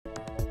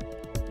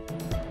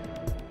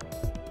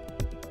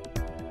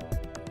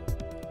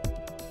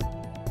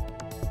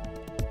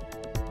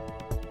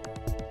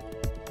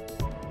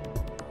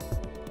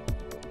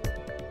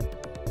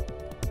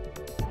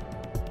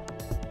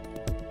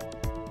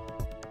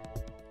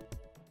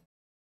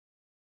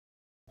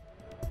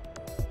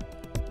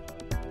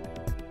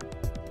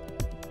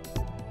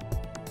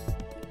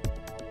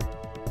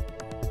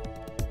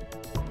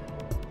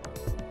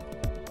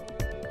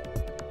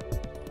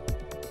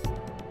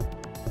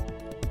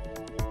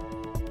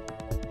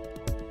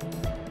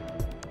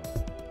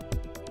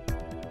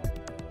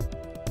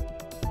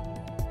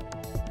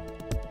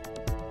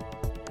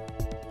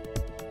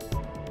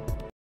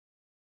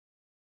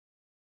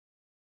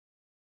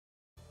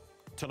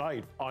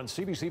tonight on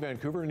CBC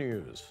Vancouver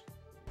News.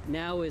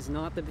 Now is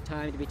not the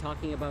time to be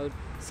talking about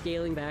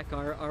scaling back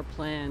our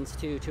plans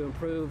to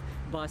improve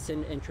bus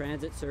and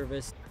transit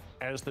service.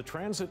 As the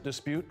transit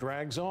dispute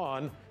drags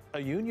on,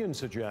 a union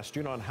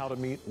suggestion on how to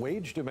meet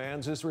wage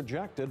demands is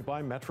rejected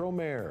by Metro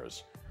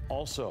mayors.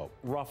 Also,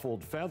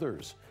 ruffled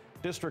feathers.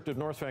 District of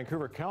North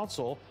Vancouver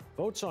Council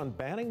votes on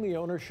banning the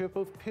ownership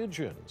of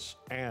pigeons.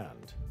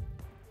 And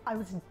I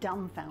was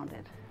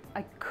dumbfounded.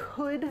 I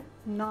could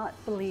not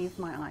believe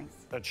my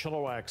eyes. A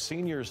Chilliwack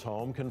seniors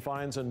home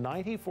confines a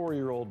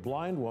 94-year-old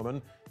blind woman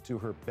to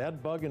her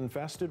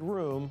bed-bug-infested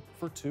room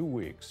for 2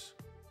 weeks.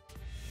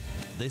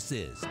 This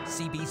is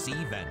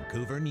CBC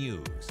Vancouver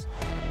News.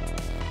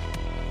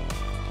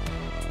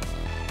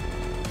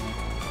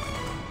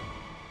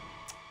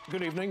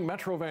 Good evening.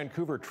 Metro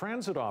Vancouver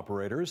transit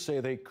operators say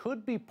they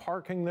could be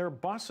parking their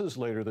buses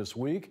later this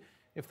week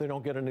if they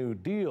don't get a new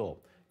deal.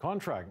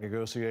 Contract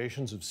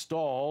negotiations have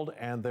stalled,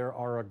 and there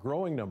are a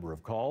growing number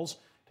of calls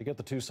to get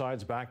the two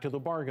sides back to the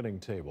bargaining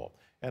table.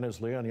 And as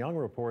Leanne Young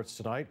reports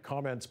tonight,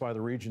 comments by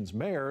the region's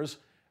mayors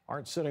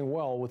aren't sitting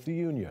well with the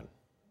union.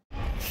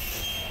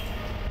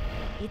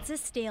 It's a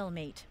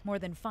stalemate. More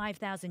than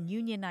 5,000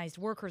 unionized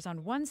workers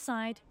on one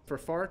side. For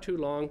far too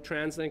long,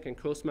 TransLink and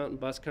Coast Mountain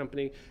Bus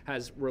Company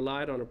has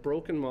relied on a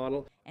broken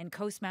model. And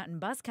Coast Mountain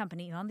Bus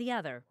Company on the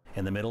other.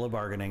 In the middle of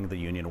bargaining, the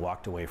union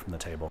walked away from the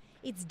table.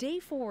 It's day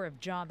 4 of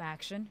job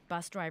action.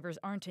 Bus drivers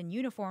aren't in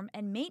uniform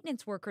and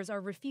maintenance workers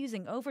are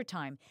refusing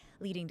overtime,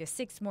 leading to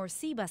 6 more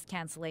C-bus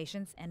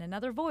cancellations and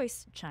another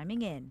voice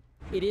chiming in.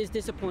 It is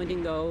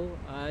disappointing, though,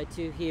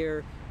 to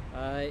hear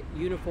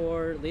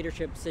Unifor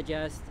leadership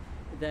suggest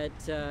that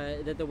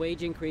the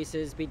wage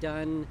increases be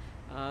done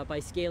by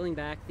scaling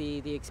back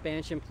the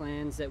expansion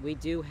plans that we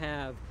do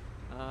have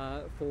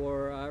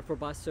for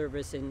bus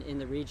service in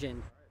the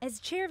region. As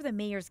chair of the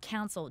Mayor's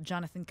Council,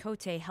 Jonathan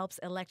Cote helps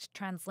elect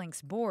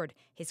TransLink's board.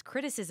 His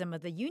criticism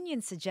of the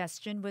union's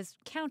suggestion was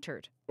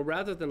countered.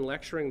 Rather than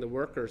lecturing the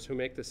workers who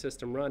make the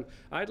system run,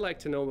 I'd like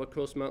to know what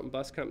Coast Mountain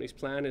Bus Company's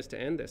plan is to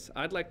end this.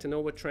 I'd like to know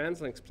what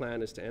TransLink's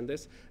plan is to end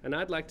this, and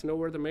I'd like to know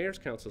where the Mayor's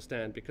Council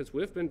stand, because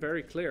we've been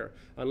very clear.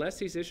 Unless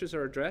these issues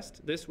are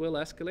addressed, this will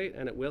escalate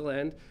and it will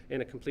end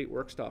in a complete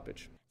work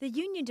stoppage. The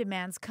union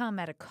demands come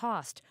at a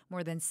cost,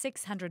 more than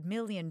 $600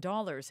 million.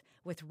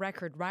 With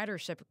record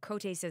ridership,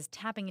 Cote says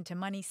tapping into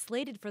money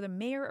slated for the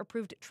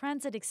mayor-approved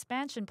transit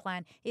expansion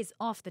plan is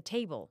off the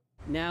table.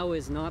 Now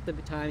is not the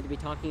time to be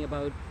talking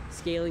about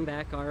scaling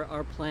back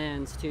our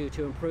plans to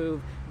improve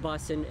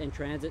bus and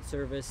transit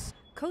service.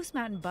 Coast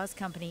Mountain Bus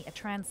Company, a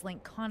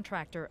TransLink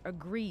contractor,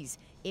 agrees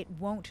it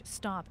won't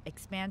stop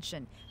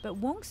expansion, but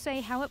won't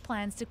say how it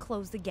plans to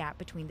close the gap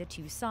between the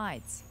two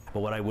sides. But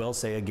what I will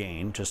say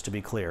again, just to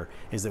be clear,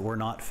 is that we're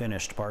not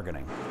finished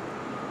bargaining.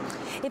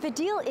 If a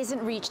deal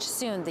isn't reached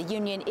soon, the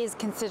union is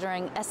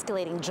considering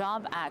escalating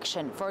job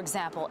action. For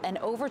example, an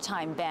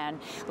overtime ban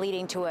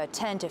leading to a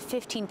 10 to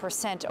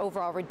 15%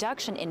 overall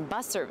reduction in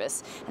bus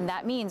service. And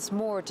that means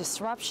more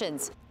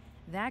disruptions.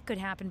 That could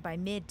happen by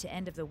mid to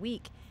end of the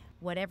week.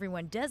 What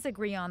everyone does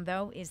agree on,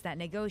 though, is that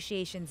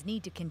negotiations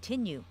need to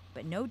continue,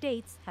 but no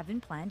dates have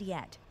been planned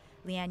yet.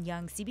 Leanne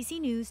Young,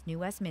 CBC News, New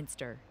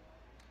Westminster.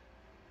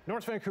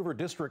 North Vancouver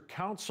District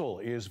Council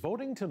is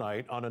voting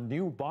tonight on a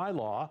new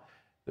bylaw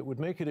that would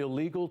make it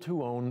illegal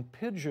to own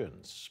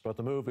pigeons. But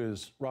the move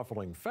is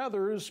ruffling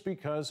feathers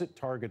because it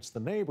targets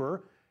the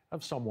neighbor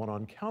of someone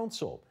on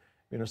council.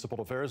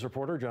 Municipal Affairs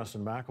reporter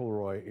Justin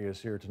McElroy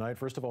is here tonight.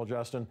 First of all,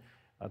 Justin,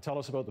 tell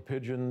us about the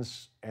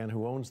pigeons and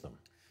who owns them.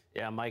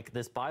 Yeah, Mike,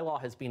 this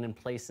bylaw has been in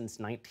place since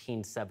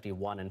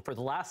 1971, and for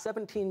the last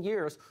 17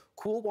 years,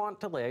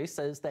 Coolwant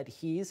says that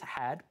he's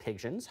had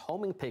pigeons,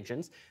 homing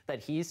pigeons,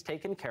 that he's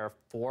taken care of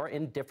for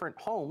in different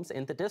homes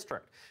in the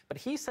district. But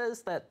he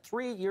says that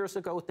 3 years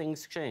ago,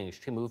 things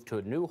changed. He moved to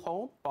a new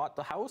home, bought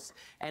the house,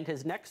 and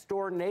his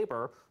next-door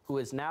neighbor, who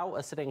is now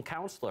a sitting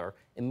councillor,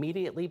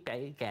 immediately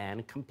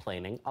began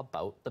complaining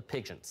about the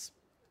pigeons.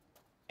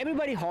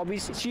 Everybody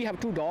hobbies. She have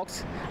 2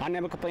 dogs. I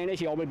never complain.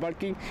 She always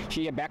barking.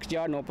 She have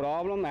backyard, no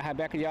problem. I have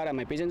backyard and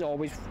my pigeons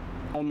always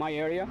on my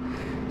area.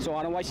 So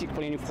I don't know why she's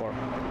complaining for.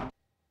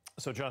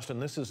 So,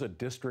 Justin, this is a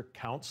district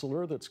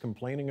councillor that's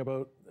complaining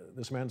about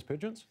this man's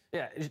pigeons?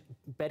 Yeah,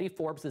 Betty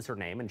Forbes is her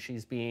name, and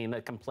she's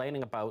been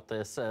complaining about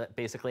this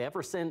basically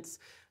ever since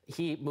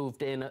he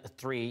moved in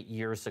 3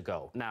 years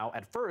ago. Now,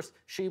 at first,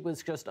 she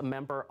was just a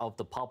member of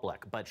the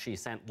public, but she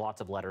sent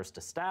lots of letters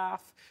to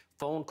staff,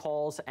 phone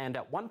calls, and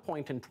at one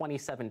point in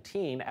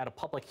 2017, at a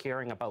public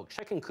hearing about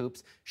chicken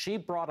coops, she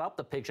brought up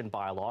the pigeon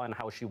bylaw and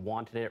how she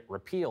wanted it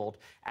repealed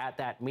at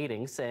that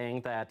meeting,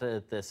 saying that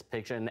this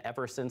pigeon,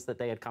 ever since that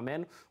they had come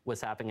in, was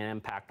having an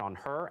impact on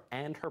her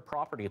and her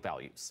property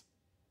values.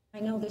 I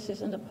know this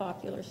isn't a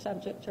popular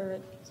subject, or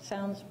it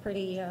sounds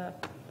pretty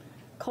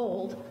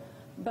cold,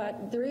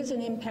 but there is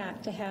an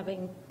impact to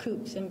having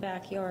coops in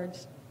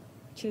backyards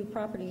to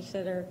properties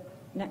that are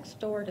next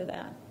door to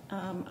that.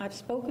 I've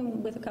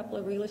spoken with a couple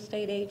of real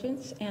estate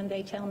agents, and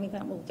they tell me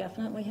that will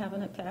definitely have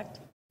an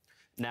effect.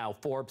 Now,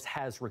 Forbes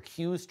has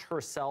recused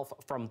herself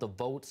from the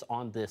votes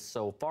on this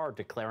so far,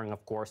 declaring,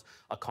 of course,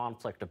 a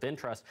conflict of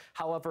interest.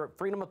 However,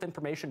 Freedom of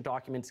Information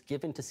documents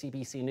given to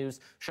CBC News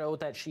show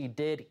that she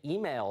did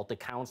email the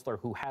councillor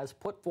who has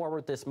put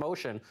forward this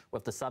motion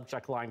with the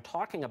subject line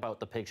talking about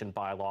the pigeon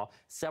bylaw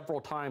several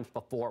times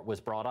before it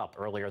was brought up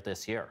earlier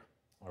this year.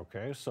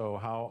 Okay, so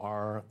how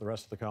are the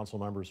rest of the council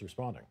members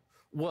responding?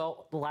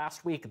 Well,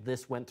 last week,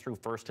 this went through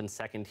first and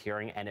second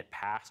hearing, and it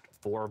passed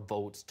 4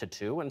 votes to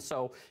 2. And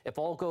so if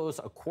all goes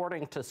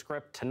according to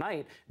script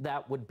tonight,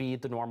 that would be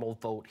the normal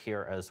vote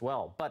here as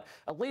well. But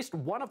at least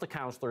one of the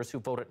councillors who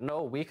voted no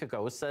a week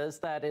ago says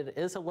that it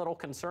is a little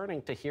concerning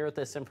to hear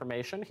this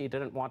information. He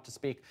didn't want to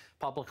speak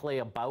publicly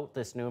about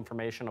this new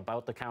information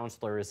about the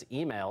councillor's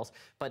emails,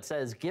 but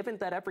says given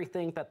that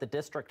everything that the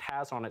district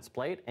has on its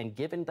plate, and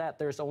given that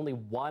there's only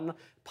one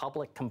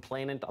public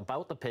complainant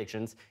about the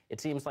pigeons, it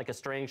seems like a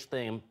strange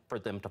thing for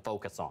them to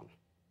focus on.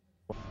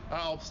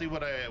 I'll see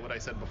what I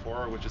said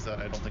before, which is that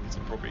I don't think it's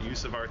an appropriate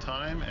use of our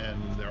time,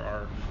 and there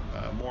are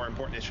more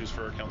important issues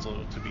for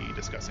council to be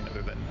discussing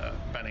other than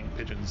banning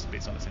pigeons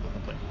based on a single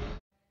complaint.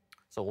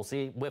 So we'll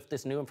see with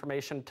this new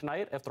information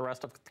tonight if the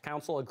rest of the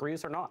council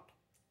agrees or not.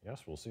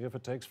 Yes, we'll see if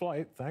it takes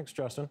flight. Thanks,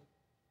 Justin.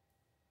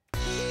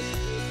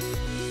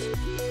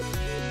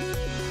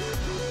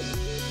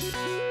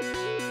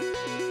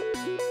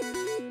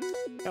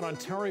 An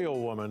Ontario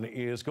woman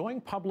is going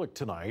public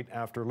tonight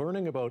after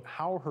learning about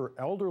how her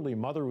elderly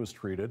mother was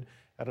treated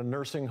at a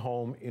nursing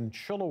home in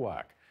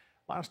Chilliwack.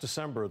 Last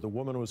December, the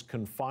woman was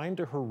confined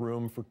to her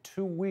room for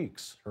 2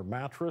 weeks, her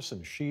mattress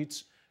and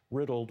sheets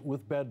riddled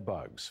with bed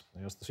bugs.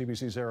 As the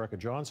CBC's Erica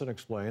Johnson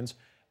explains,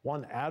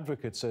 one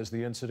advocate says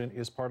the incident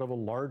is part of a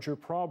larger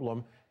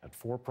problem at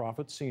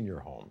for-profit senior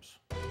homes.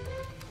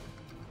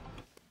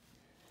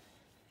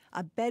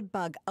 A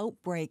bedbug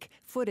outbreak,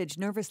 footage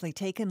nervously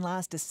taken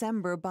last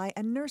December by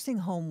a nursing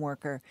home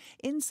worker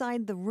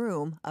inside the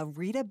room of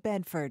Rita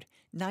Bedford,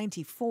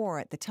 94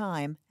 at the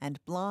time and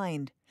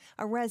blind,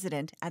 a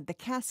resident at the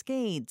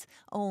Cascades,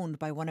 owned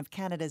by one of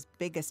Canada's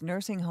biggest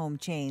nursing home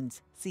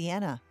chains,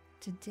 Sienna.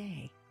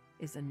 Today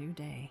is a new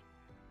day.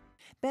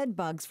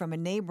 Bedbugs from a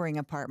neighboring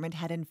apartment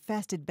had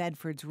infested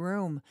Bedford's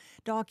room.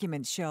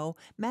 Documents show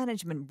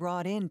management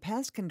brought in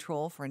pest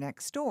control for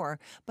next door,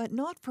 but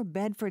not for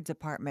Bedford's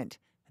apartment.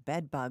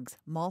 Bedbugs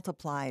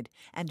multiplied,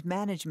 and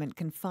management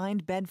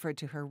confined Bedford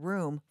to her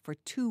room for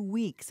 2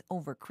 weeks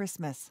over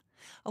Christmas.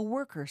 A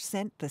worker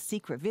sent the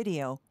secret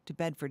video to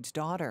Bedford's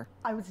daughter.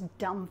 I was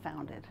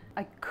dumbfounded.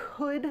 I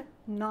could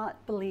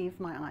not believe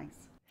my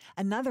eyes.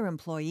 Another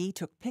employee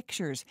took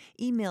pictures,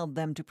 emailed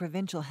them to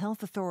provincial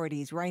health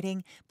authorities,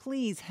 writing,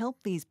 "Please help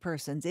these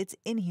persons, it's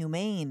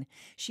inhumane."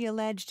 She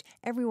alleged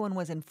everyone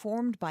was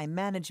informed by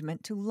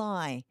management to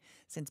lie.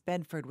 Since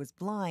Bedford was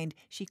blind,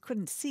 she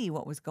couldn't see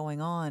what was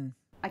going on.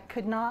 I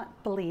could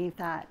not believe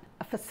that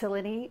a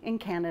facility in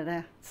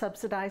Canada,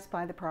 subsidized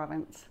by the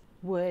province,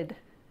 would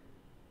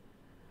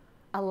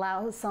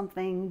allow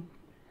something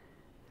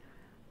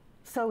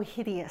so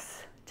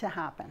hideous to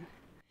happen.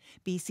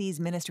 BC's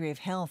Ministry of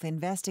Health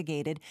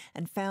investigated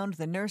and found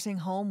the nursing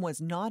home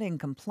was not in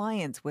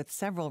compliance with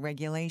several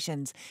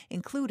regulations,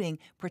 including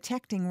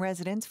protecting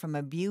residents from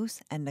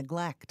abuse and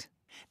neglect.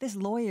 This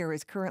lawyer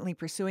is currently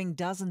pursuing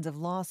dozens of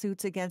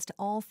lawsuits against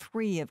all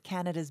 3 of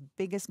Canada's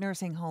biggest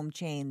nursing home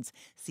chains,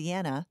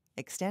 Sienna,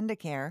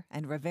 Extendicare,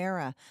 and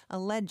Rivera,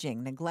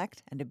 alleging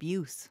neglect and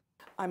abuse.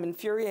 I'm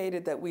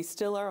infuriated that we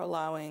still are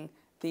allowing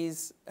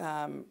these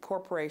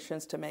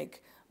corporations to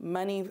make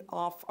money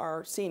off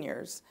our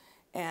seniors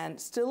and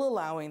still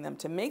allowing them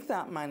to make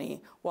that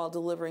money while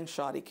delivering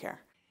shoddy care.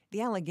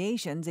 The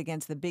allegations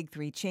against the big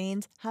 3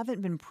 chains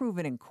haven't been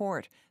proven in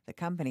court. The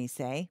companies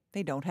say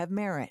they don't have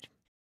merit.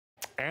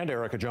 And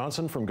Erica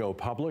Johnson from Go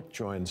Public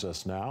joins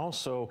us now.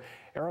 So,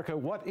 Erica,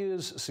 what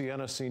is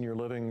Sienna Senior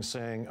Living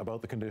saying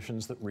about the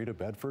conditions that Rita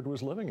Bedford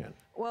was living in?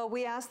 Well,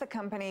 we asked the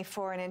company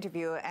for an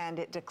interview and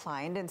it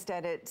declined.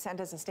 Instead, it sent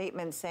us a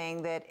statement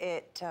saying that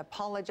it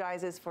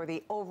apologizes for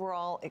the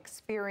overall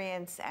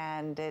experience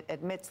and it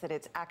admits that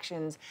its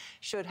actions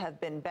should have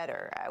been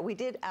better. We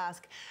did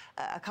ask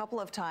a couple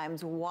of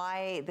times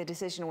why the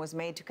decision was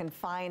made to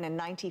confine a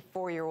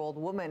 94-year-old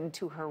woman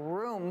to her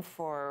room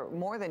for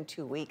more than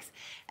 2 weeks,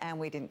 and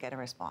we didn't get a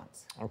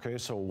response. Okay,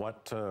 so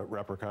what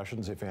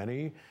repercussions, if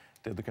any,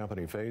 did the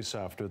company face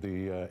after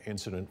the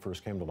incident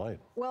first came to light?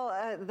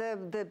 Well,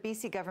 the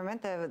BC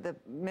government, the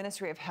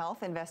Ministry of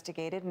Health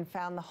investigated and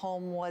found the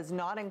home was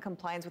not in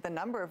compliance with a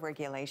number of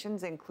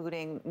regulations,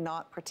 including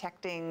not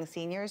protecting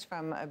seniors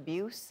from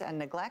abuse and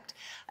neglect,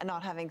 and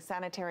not having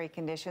sanitary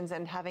conditions,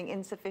 and having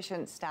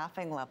insufficient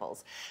staffing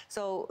levels.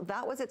 So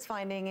that was its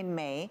finding in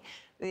May.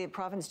 The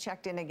province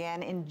checked in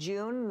again in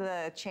June.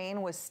 The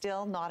chain was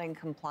still not in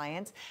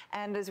compliance.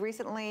 And as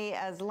recently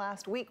as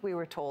last week, we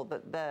were told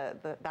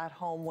that that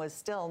home was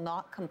still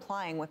not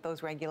complying with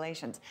those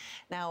regulations.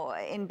 Now,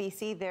 in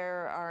BC,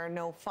 there are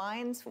no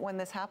fines when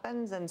this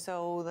happens. And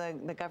so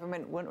the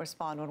government wouldn't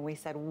respond when we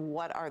said,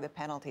 what are the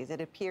penalties?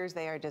 It appears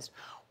they are just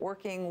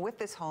working with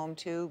this home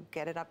to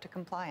get it up to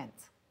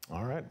compliance.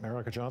 All right,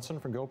 Erica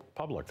Johnson from Go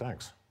Public,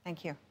 thanks.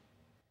 Thank you.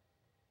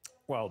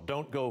 Well,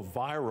 don't go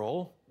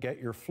viral, get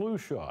your flu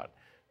shot.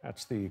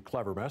 That's the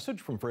clever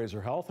message from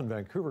Fraser Health and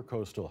Vancouver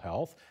Coastal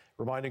Health,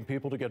 reminding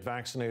people to get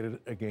vaccinated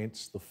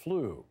against the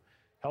flu.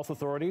 Health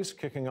authorities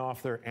kicking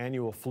off their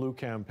annual flu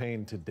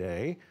campaign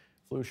today.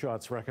 Flu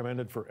shots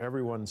recommended for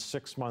everyone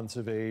 6 months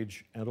of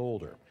age and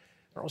older.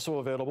 They're also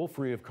available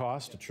free of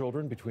cost to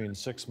children between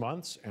 6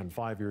 months and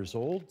 5 years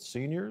old,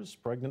 seniors,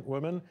 pregnant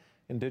women,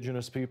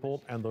 Indigenous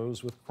people, and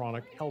those with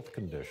chronic health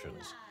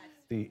conditions.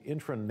 The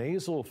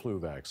intranasal flu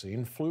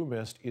vaccine,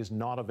 FluMist, is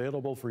not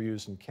available for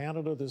use in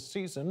Canada this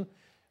season,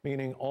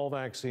 meaning all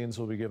vaccines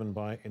will be given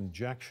by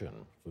injection.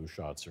 Flu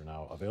shots are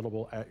now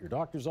available at your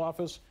doctor's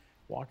office,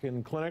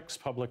 walk-in clinics,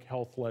 public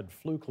health-led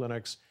flu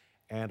clinics,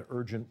 and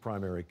urgent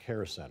primary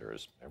care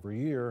centers.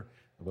 Every year,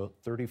 about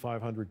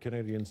 3,500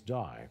 Canadians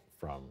die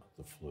from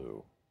the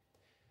flu.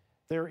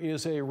 There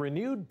is a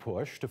renewed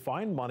push to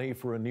find money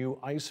for a new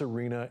ice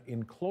arena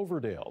in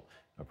Cloverdale.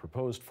 A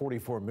proposed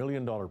 $44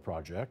 million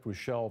project was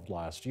shelved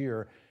last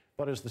year,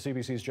 but as the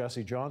CBC's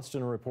Jesse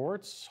Johnston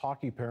reports,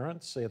 hockey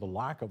parents say the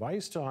lack of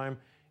ice time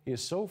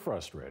is so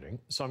frustrating,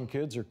 some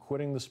kids are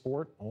quitting the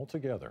sport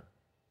altogether.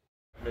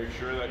 Make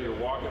sure that you're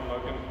walking,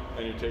 looking,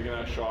 and you're taking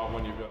that shot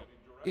when you've got.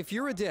 If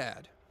you're a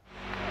dad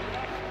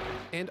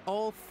and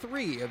all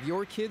 3 of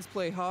your kids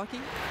play hockey,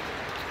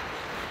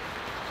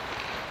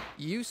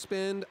 you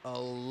spend a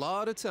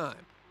lot of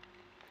time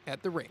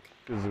at the rink.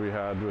 As we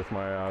had with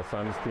my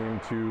son's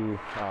team, 2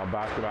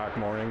 back-to-back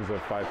mornings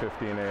of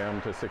 5:15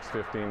 a.m. to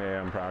 6:15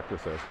 a.m.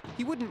 practices.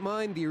 He wouldn't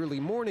mind the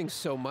early mornings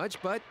so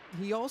much, but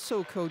he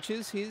also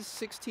coaches his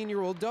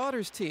 16-year-old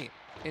daughter's team,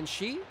 and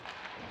she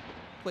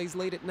plays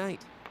late at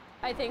night.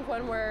 I think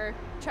when we're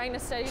trying to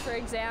study for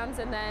exams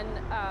and then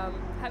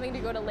having to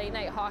go to late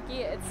night hockey,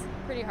 it's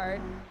pretty hard.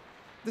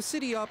 The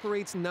city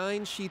operates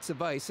 9 sheets of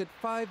ice at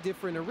 5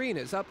 different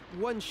arenas, up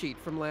 1 sheet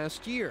from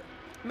last year.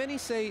 Many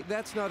say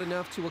that's not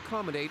enough to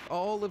accommodate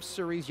all of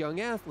Surrey's young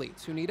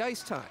athletes who need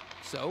ice time.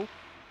 So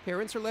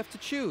parents are left to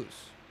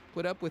choose,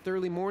 put up with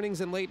early mornings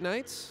and late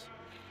nights,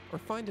 or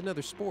find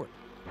another sport.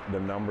 The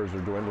numbers are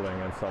dwindling,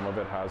 and some of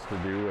it has to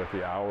do with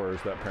the hours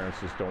that parents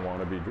just don't want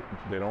to be.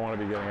 They don't want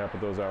to be getting up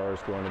at those hours,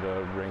 going to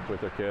the rink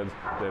with their kids.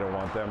 They don't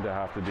want them to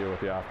have to deal with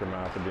the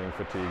aftermath of being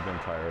fatigued and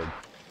tired.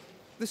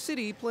 The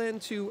city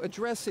planned to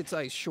address its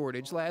ice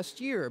shortage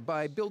last year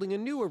by building a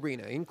new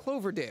arena in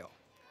Cloverdale.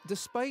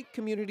 Despite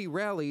community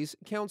rallies,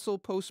 council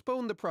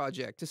postponed the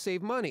project to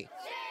save money.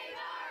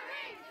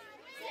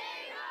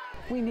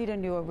 We need a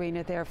new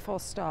arena there, full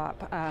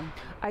stop.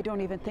 I don't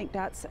even think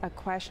that's a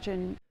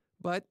question.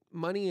 But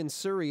money in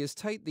Surrey is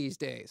tight these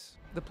days.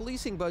 The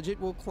policing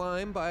budget will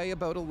climb by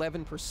about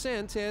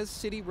 11% as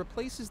city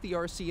replaces the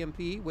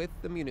RCMP with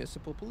the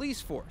municipal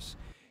police force.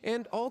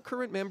 And all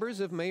current members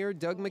of Mayor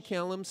Doug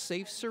McCallum's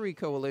Safe Surrey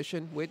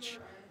Coalition, which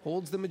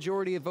holds the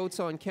majority of votes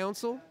on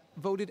council,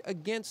 voted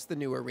against the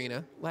new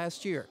arena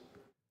last year.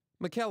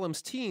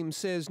 McCallum's team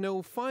says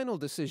no final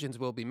decisions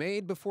will be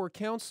made before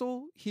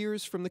council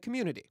hears from the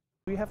community.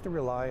 We have to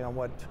rely on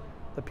what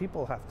the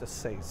people have to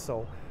say.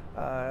 So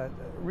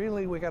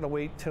really, we got to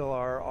wait till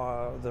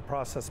the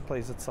process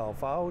plays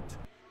itself out.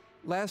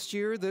 Last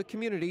year, the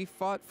community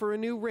fought for a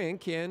new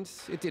rink, and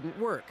it didn't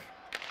work.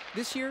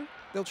 This year,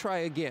 they'll try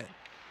again.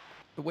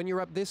 But when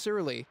you're up this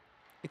early,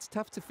 it's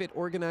tough to fit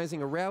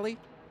organizing a rally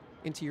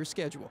into your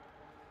schedule.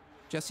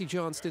 Jesse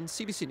Johnston,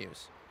 CBC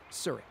News,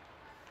 Surrey.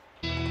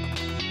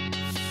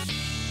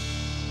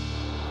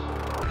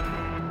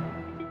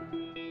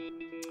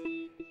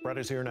 Brett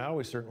is here now.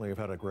 We certainly have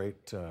had a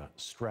great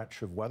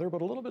stretch of weather,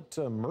 but a little bit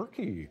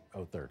murky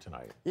out there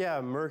tonight. Yeah,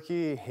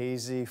 murky,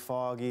 hazy,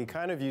 foggy,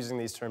 kind of using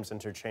these terms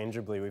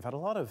interchangeably. We've had a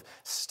lot of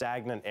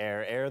stagnant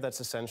air that's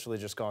essentially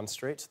just gone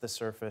straight to the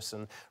surface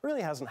and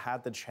really hasn't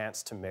had the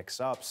chance to mix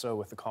up. So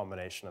with the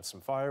combination of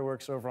some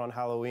fireworks over on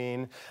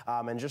Halloween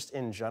and just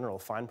in general,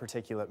 fine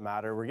particulate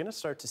matter, we're going to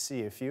start to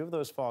see a few of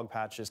those fog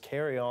patches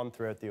carry on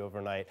throughout the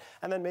overnight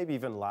and then maybe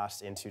even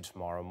last into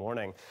tomorrow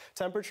morning.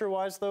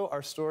 Temperature-wise, though,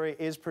 our story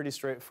is pretty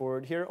straightforward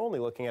here, only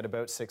looking at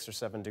about 6 or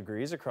 7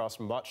 degrees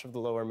across much of the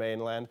lower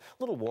mainland,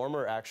 a little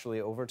warmer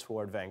actually over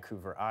toward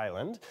Vancouver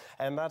Island,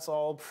 and that's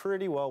all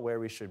pretty well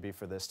where we should be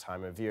for this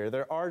time of year.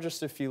 There are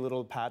just a few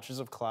little patches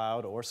of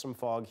cloud or some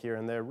fog here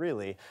and there.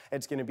 Really,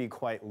 it's going to be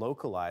quite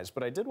localized,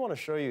 but I did want to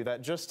show you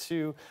that just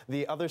to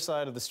the other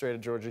side of the Strait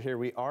of Georgia here,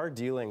 we are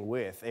dealing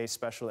with a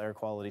special air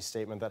quality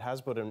statement that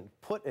has been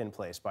put in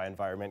place by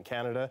Environment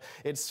Canada.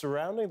 It's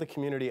surrounding the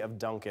community of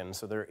Duncan,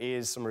 so there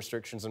is some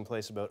restrictions in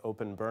place about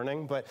open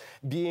burning, but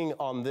being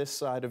on this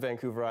side of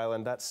Vancouver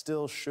Island, that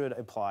still should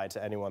apply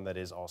to anyone that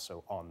is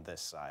also on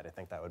this side. I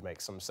think that would make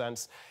some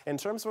sense. In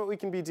terms of what we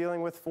can be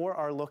dealing with for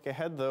our look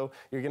ahead, though,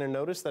 you're going to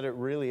notice that it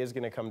really is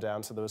going to come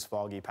down to those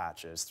foggy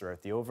patches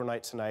throughout the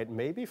overnight tonight,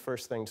 maybe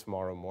first thing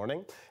tomorrow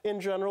morning. In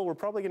general, we're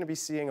probably going to be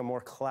seeing a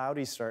more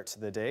cloudy start to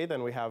the day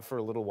than we have for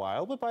a little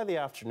while, but by the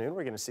afternoon,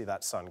 we're going to see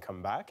that sun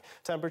come back.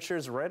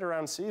 Temperatures right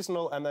around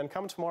seasonal, and then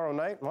come tomorrow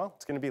night, well,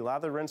 it's going to be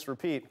lather, rinse,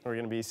 repeat. We're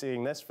going to be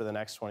seeing this for the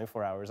next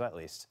 24 hours at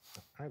least.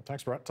 All right,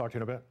 thanks, Brett. Talk to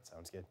you in a bit.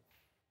 Sounds good.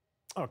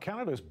 Oh,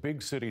 Canada's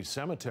big city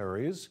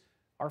cemeteries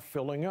are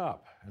filling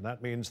up, and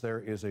that means there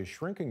is a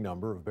shrinking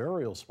number of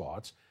burial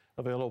spots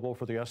available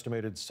for the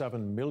estimated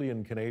 7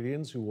 million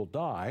Canadians who will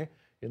die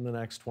in the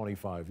next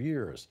 25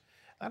 years.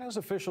 That has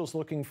officials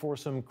looking for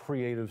some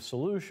creative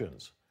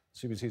solutions.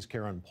 CBC's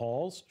Karen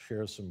Pauls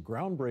shares some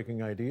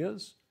groundbreaking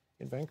ideas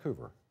in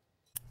Vancouver.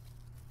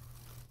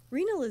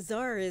 Rena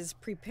Lazar is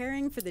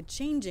preparing for the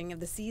changing of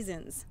the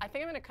seasons. I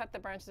think I'm going to cut the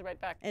branches right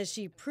back. As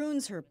she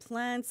prunes her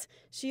plants,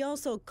 she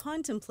also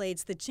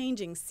contemplates the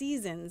changing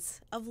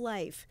seasons of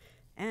life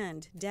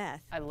and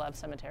death. I love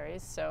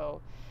cemeteries,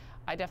 so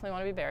I definitely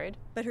want to be buried.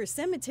 But her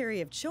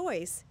cemetery of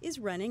choice is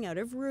running out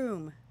of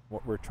room.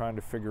 What we're trying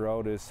to figure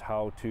out is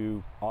how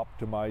to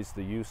optimize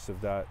the use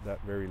of that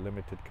very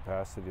limited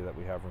capacity that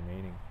we have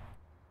remaining.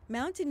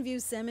 Mountain View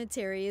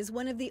Cemetery is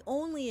one of the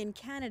only in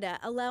Canada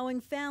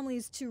allowing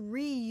families to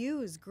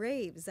reuse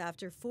graves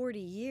after 40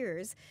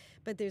 years,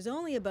 but there's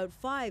only about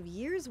 5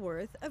 years'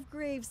 worth of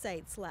grave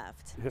sites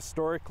left.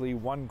 Historically,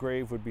 one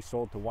grave would be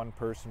sold to one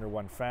person or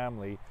one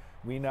family.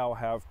 We now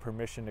have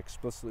permission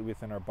explicitly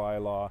within our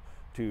bylaw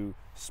to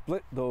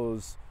split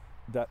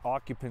that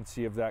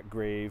occupancy of that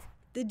grave.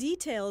 The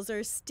details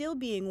are still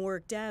being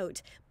worked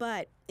out,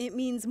 but it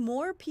means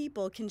more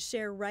people can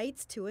share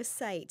rights to a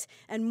site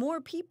and more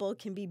people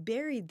can be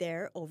buried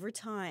there over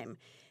time.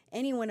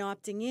 Anyone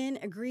opting in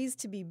agrees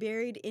to be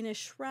buried in a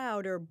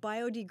shroud or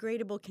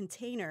biodegradable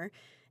container,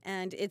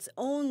 and it's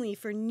only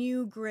for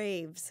new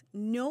graves.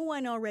 No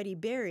one already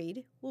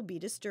buried will be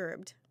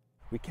disturbed.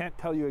 We can't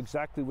tell you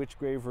exactly which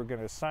grave we're going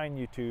to assign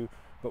you to,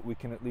 but we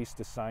can at least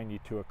assign you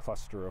to a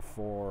cluster of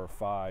 4 or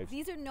 5.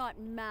 These are not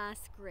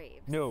mass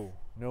graves. No.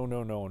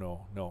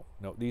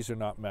 These are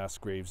not mass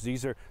graves.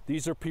 These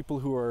are people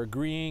who are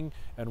agreeing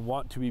and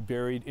want to be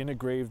buried in a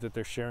grave that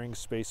they're sharing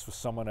space with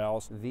someone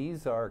else.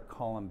 These are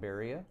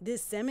columbaria.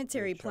 This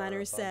cemetery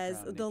planner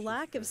says the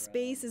lack of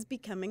space is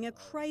becoming a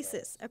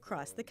crisis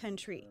across the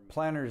country.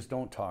 Planners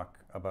don't talk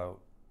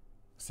about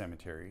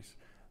cemeteries.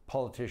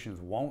 Politicians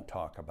won't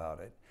talk about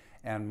it.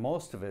 And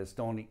most of us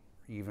don't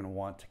even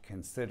want to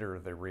consider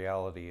the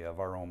reality of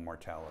our own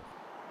mortality.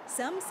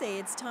 Some say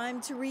it's time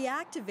to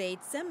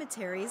reactivate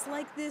cemeteries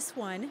like this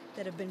one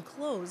that have been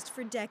closed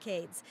for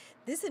decades.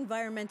 This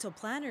environmental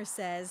planner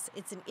says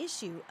it's an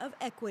issue of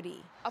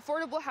equity.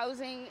 Affordable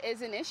housing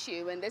is an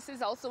issue, and this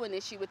is also an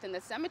issue within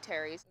the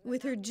cemeteries.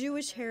 With her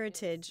Jewish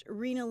heritage,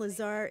 Rena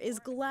Lazar is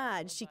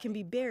glad she can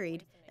be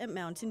buried at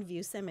Mountain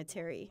View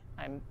Cemetery.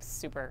 I'm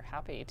super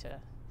happy to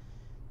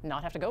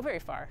not have to go very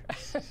far.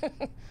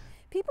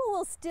 People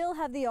will still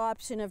have the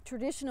option of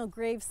traditional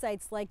grave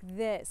sites like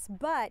this,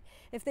 but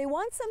if they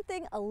want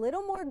something a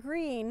little more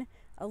green,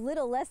 a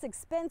little less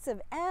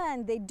expensive,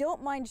 and they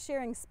don't mind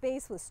sharing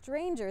space with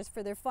strangers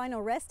for their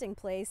final resting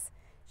place,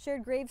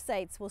 shared grave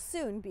sites will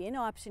soon be an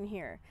option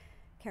here.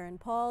 Karen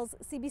Pauls,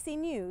 CBC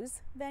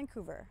News,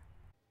 Vancouver.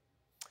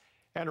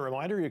 And a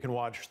reminder, you can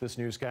watch this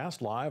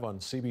newscast live on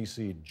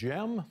CBC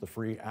Gem. The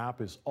free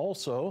app is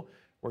also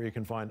where you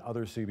can find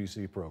other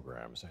CBC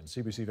programs. And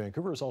CBC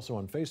Vancouver is also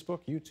on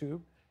Facebook,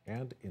 YouTube,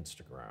 and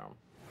Instagram.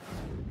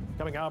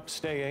 Coming up,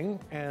 staying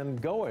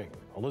and going.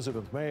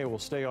 Elizabeth May will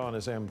stay on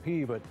as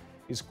MP, but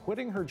is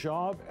quitting her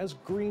job as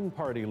Green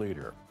Party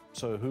leader.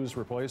 So who's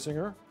replacing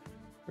her?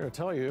 We're going to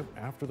tell you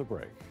after the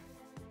break.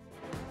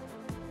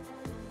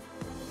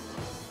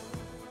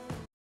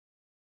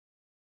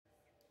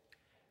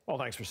 Well,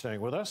 thanks for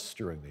staying with us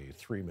during the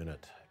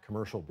 3-minute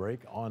commercial break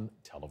on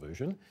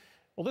television.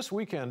 Well, this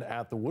weekend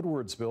at the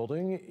Woodwards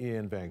Building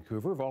in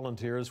Vancouver,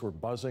 volunteers were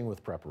buzzing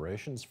with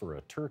preparations for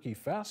a turkey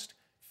fest,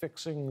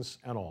 fixings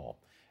and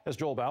all. As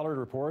Joel Ballard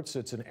reports,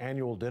 it's an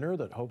annual dinner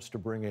that hopes to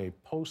bring a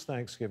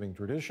post-Thanksgiving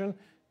tradition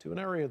to an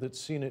area that's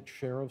seen its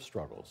share of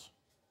struggles.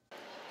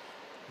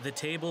 The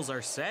tables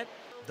are set,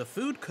 the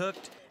food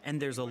cooked, and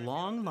there's a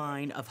long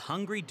line of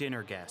hungry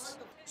dinner guests.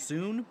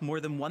 Soon, more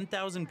than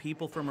 1,000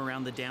 people from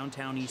around the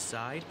downtown east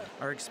side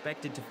are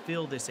expected to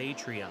fill this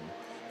atrium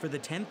for the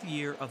 10th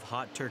year of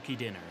hot turkey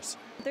dinners.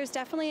 There's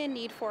definitely a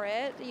need for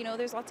it. You know,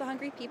 there's lots of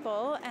hungry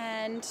people,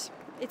 and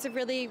it's a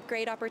really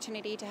great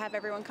opportunity to have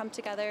everyone come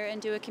together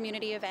and do a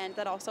community event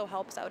that also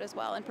helps out as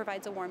well and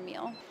provides a warm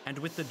meal. And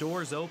with the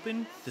doors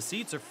open, the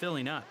seats are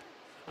filling up.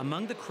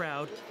 Among the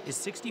crowd is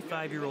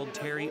 65-year-old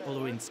Terry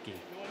Olowinski.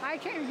 I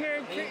came here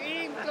to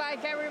eat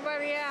like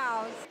everybody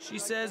else. She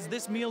says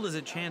this meal is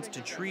a chance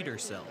to treat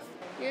herself.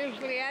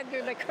 Usually I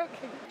do the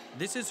cooking.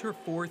 This is her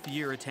 4th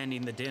year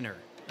attending the dinner,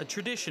 a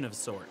tradition of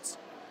sorts.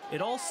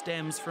 It all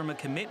stems from a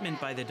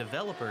commitment by the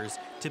developers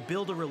to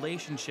build a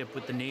relationship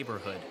with the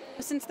neighborhood.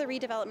 Since the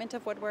redevelopment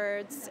of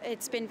Woodwards,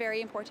 it's been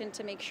very important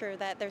to make sure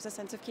that there's a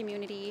sense of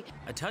community.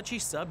 A touchy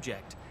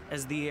subject,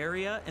 as the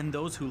area and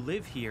those who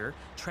live here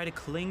try to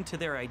cling to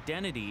their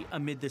identity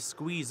amid the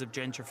squeeze of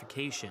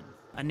gentrification.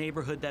 A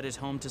neighborhood that is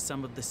home to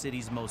some of the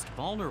city's most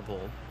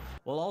vulnerable,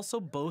 while also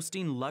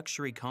boasting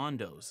luxury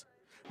condos.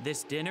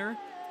 This dinner,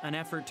 an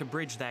effort to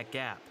bridge that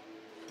gap.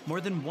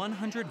 More than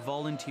 100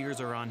 volunteers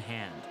are on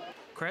hand.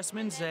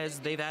 Cressman says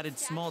they've added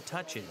small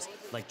touches,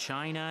 like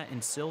china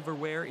and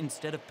silverware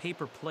instead of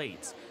paper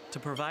plates, to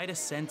provide a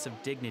sense of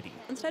dignity.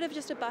 Instead of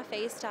just a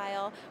buffet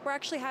style, we're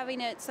actually having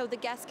it so the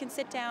guests can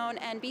sit down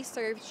and be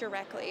served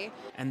directly.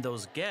 And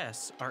those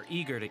guests are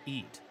eager to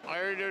eat. I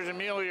heard there's a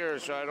meal here,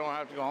 so I don't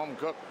have to go home and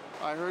cook.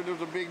 I heard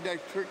there's a big nice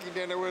turkey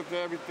dinner with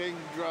everything,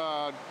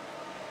 drum,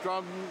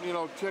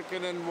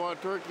 chicken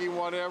and turkey,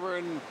 whatever,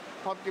 and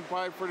pumpkin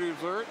pie for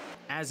dessert.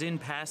 As in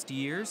past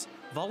years,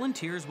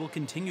 volunteers will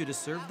continue to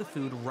serve the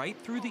food right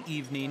through the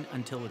evening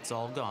until it's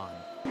all gone.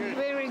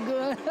 Very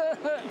good.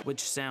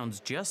 Which sounds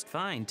just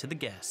fine to the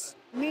guests.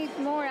 Need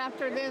more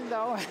after this,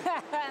 though.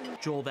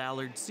 Joel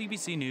Ballard,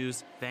 CBC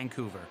News,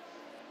 Vancouver.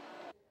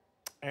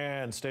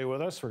 And stay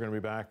with us. We're going to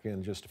be back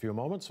in just a few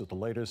moments with the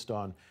latest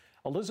on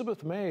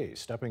Elizabeth May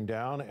stepping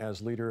down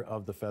as leader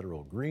of the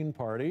federal Green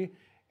Party.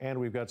 And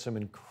we've got some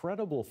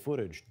incredible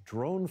footage,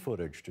 drone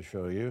footage, to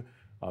show you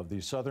of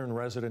the southern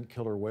resident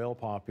killer whale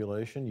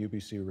population.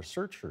 UBC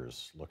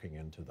researchers looking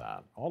into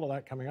that. All of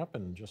that coming up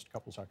in just a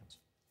couple seconds.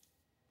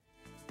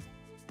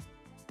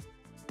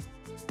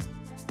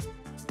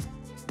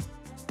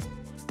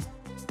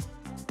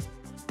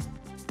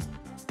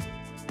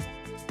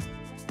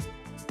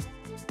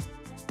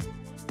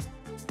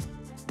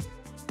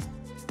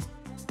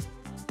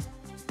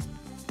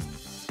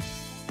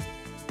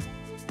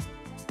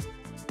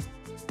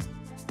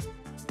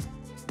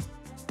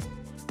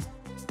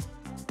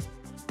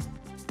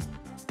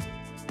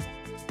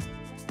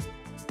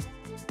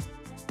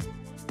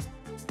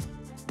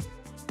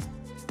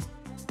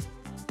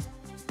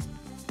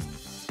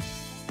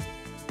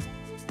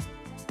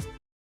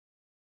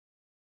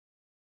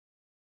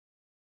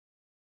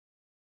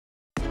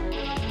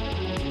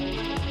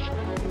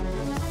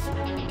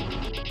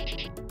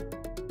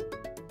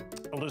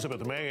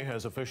 Elizabeth May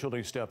has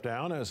officially stepped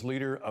down as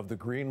leader of the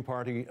Green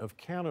Party of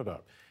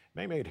Canada.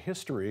 May made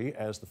history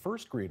as the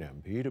first Green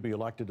MP to be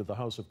elected to the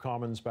House of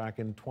Commons back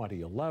in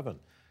 2011.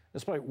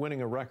 Despite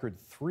winning a record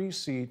 3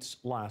 seats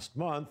last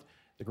month,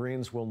 the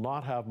Greens will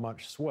not have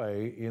much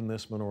sway in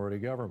this minority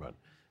government.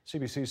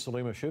 CBC's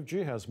Salima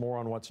Shivji has more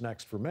on what's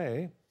next for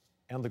May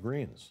and the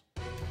Greens.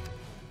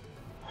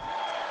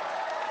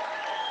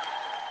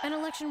 An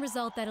election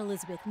result that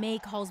Elizabeth May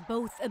calls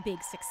both a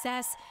big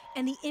success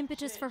and the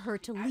impetus for her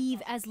to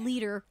leave as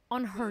leader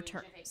on her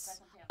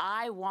terms.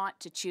 I want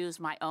to choose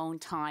my own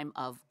time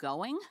of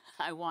going.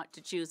 I want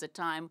to choose a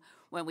time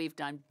when we've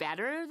done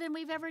better than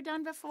we've ever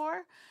done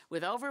before,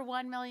 with over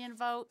 1 million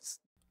votes.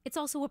 It's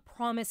also a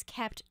promise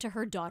kept to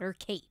her daughter,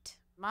 Kate.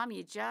 Mom,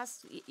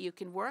 you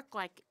can work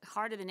like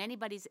harder than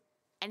anybody's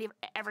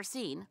ever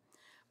seen,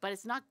 but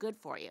it's not good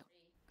for you.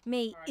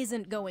 May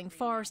isn't going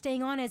far,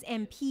 staying on as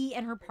MP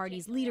and her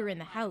party's leader in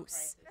the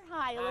House.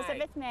 Hi,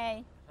 Elizabeth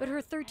May. But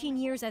her 13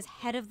 years as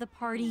head of the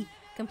party,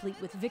 complete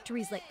with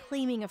victories like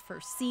claiming a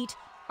first seat,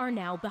 are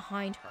now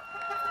behind her.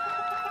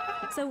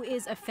 So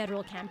is a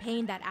federal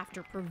campaign that,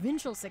 after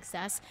provincial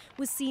success,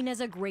 was seen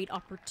as a great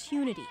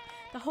opportunity.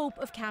 The hope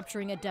of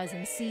capturing a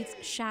dozen seats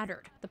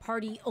shattered. The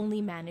party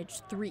only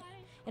managed 3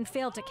 and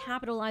failed to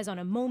capitalize on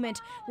a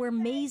moment where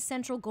May's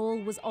central goal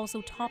was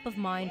also top of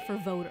mind for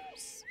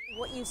voters.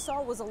 What you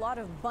saw was a lot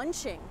of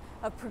bunching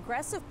of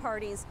progressive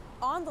parties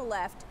on the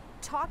left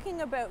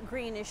talking about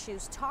green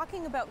issues,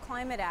 talking about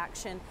climate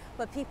action,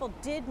 but people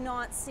did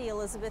not see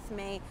Elizabeth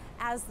May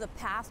as the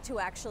path to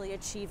actually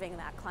achieving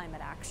that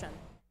climate action.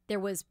 There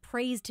was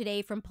praise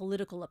today from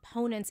political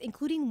opponents,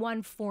 including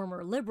one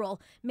former Liberal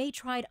May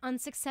tried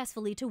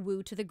unsuccessfully to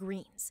woo to the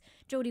Greens.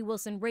 Jody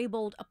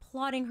Wilson-Raybould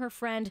applauding her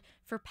friend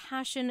for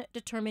passion,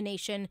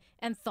 determination,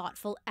 and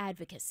thoughtful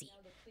advocacy.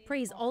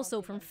 Praise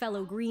also from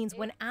fellow Greens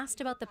when asked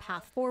about the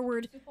path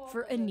forward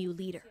for a new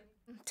leader.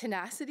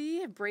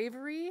 Tenacity,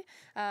 bravery,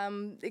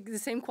 the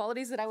same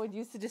qualities that I would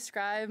use to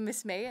describe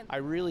Miss May. I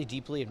really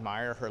deeply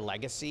admire her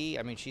legacy.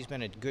 I mean, she's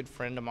been a good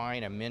friend of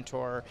mine, a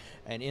mentor,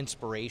 an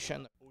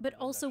inspiration. But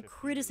also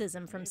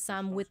criticism from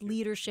some with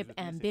leadership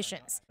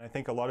ambitions. I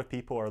think a lot of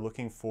people are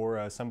looking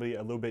for somebody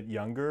a little bit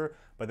younger,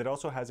 but that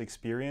also has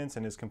experience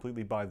and is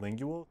completely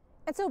bilingual.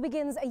 And so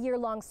begins a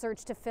year-long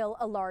search to fill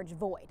a large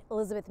void.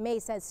 Elizabeth May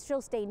says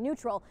she'll stay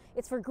neutral.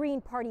 It's for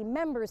Green Party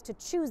members to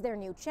choose their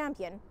new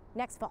champion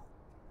next fall.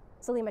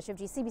 Salima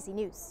Shivji, CBC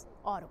News,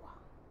 Ottawa.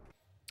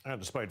 And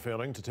despite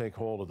failing to take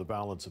hold of the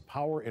balance of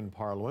power in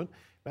Parliament,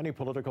 many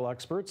political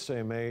experts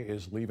say May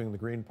is leaving the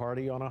Green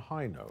Party on a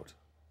high note.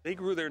 They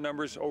grew their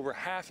numbers. Over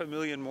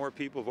 500,000 more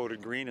people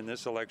voted Green in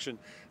this election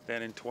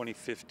than in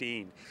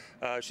 2015.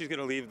 She's going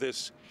to leave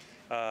this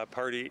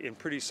party in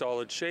pretty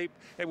solid shape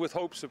and with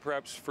hopes of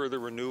perhaps further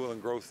renewal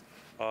and growth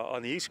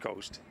on the East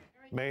Coast.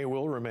 May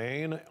will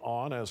remain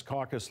on as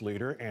caucus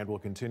leader and will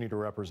continue to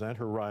represent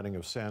her riding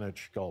of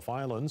Saanich Gulf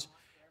Islands.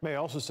 May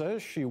also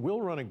says she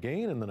will run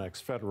again in the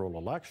next federal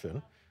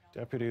election.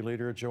 Deputy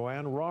Leader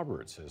Joanne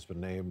Roberts has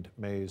been named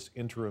May's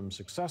interim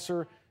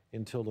successor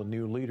until a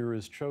new leader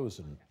is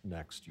chosen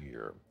next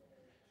year.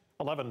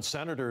 11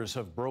 senators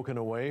have broken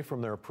away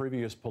from their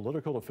previous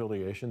political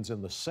affiliations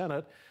in the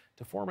Senate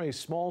to form a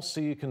small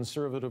C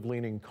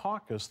conservative-leaning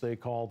caucus they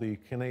call the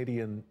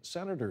Canadian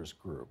Senators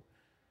Group.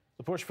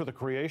 The push for the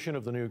creation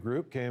of the new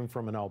group came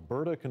from an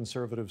Alberta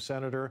Conservative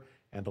senator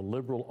and a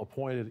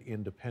Liberal-appointed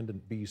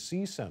independent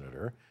BC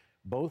senator.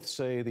 Both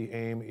say the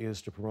aim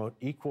is to promote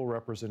equal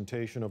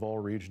representation of all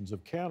regions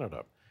of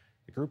Canada.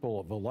 The group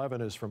of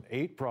 11 is from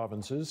 8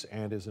 provinces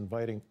and is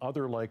inviting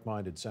other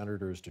like-minded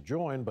senators to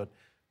join, but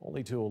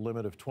only to a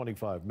limit of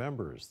 25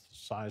 members. The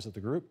size of the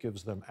group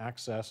gives them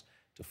access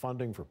to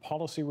funding for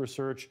policy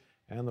research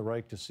and the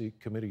right to seek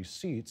committee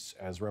seats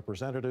as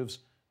representatives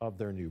of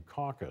their new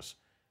caucus.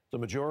 The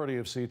majority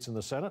of seats in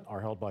the Senate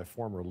are held by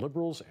former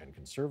Liberals and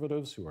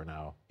Conservatives who are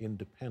now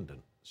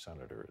independent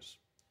senators.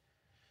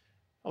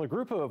 Well, a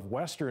group of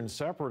Western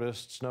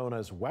separatists known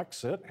as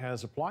Wexit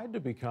has applied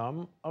to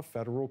become a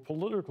federal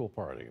political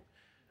party.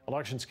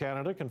 Elections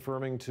Canada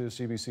confirming to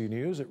CBC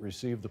News it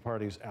received the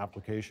party's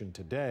application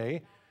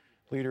today.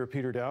 Leader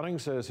Peter Downing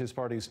says his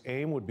party's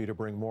aim would be to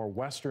bring more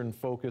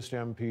Western-focused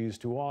MPs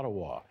to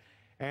Ottawa,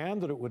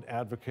 and that it would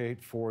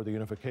advocate for the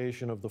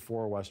unification of the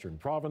 4 Western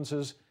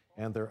provinces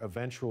and their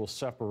eventual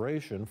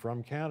separation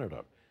from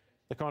Canada.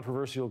 The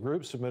controversial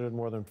group submitted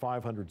more than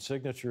 500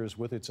 signatures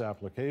with its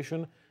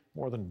application,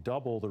 more than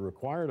double the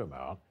required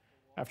amount.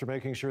 After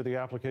making sure the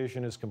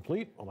application is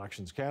complete,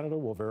 Elections Canada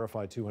will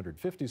verify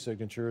 250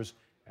 signatures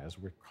as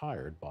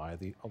required by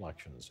the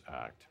Elections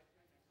Act.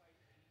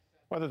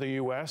 Whether the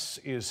U.S.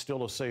 is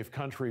still a safe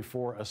country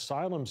for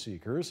asylum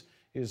seekers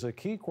is a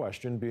key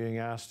question being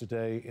asked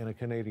today in a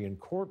Canadian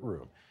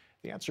courtroom.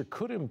 The answer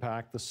could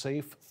impact the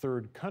safe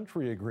third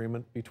country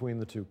agreement between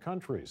the two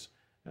countries.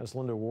 As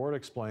Linda Ward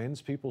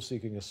explains, people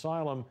seeking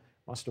asylum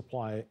must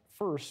apply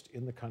first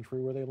in the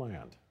country where they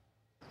land.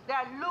 They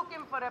are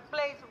looking for a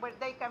place where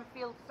they can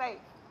feel safe.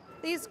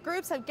 These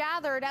groups have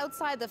gathered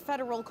outside the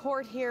federal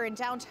court here in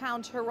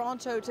downtown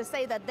Toronto to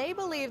say that they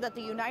believe that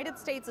the United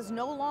States is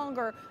no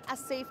longer a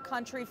safe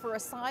country for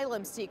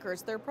asylum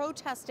seekers. They're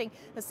protesting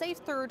the Safe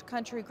Third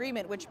Country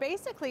Agreement, which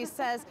basically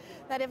says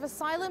that if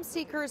asylum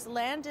seekers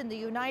land in the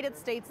United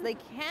States, they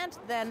can't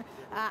then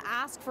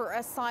ask for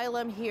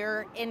asylum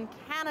here in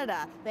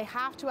Canada. They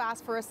have to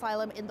ask for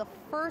asylum in the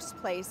first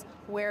place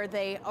where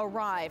they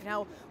arrive.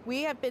 Now,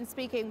 we have been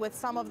speaking with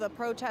some of the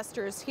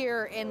protesters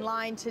here in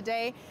line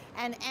today,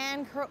 and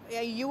Anne,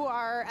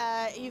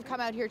 you've come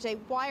out here today.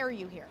 Why are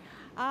you here?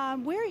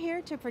 We're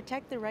here to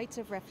protect the rights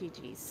of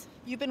refugees.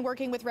 You've been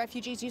working with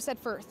refugees, you said,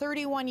 for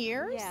 31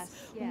 years?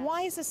 Yes.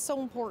 Why is this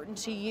so important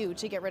to you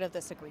to get rid of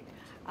this agreement?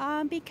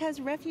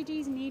 Because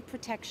refugees need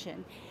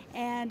protection.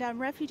 And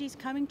refugees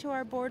coming to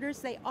our borders,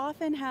 they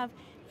often have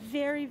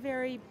very,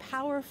 very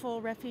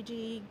powerful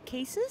refugee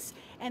cases,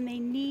 and they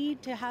need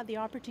to have the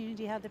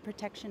opportunity to have the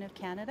protection of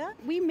Canada.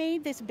 We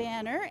made this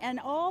banner, and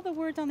all the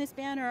words on this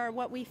banner are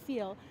what we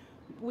feel.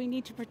 We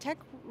need to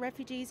protect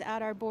refugees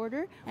at our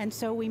border, and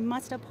so we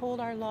must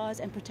uphold our laws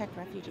and protect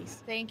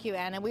refugees. Thank you,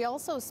 Anne. And we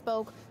also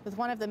spoke with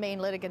one of the main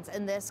litigants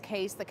in this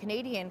case, the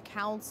Canadian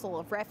Council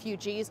of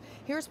Refugees.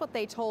 Here's what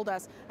they told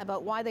us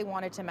about why they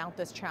wanted to mount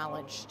this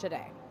challenge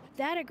today.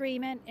 That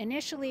agreement,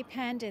 initially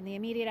penned in the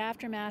immediate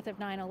aftermath of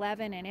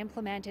 9/11 and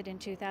implemented in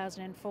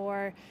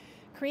 2004,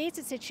 creates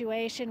a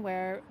situation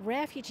where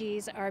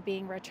refugees are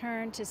being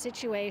returned to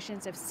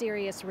situations of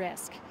serious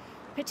risk.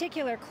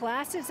 Particular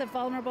classes of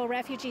vulnerable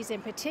refugees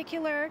in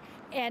particular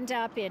end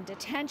up in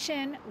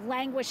detention,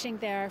 languishing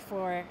there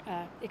for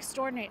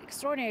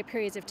extraordinary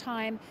periods of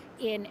time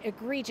in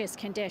egregious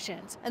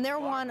conditions. And they're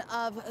one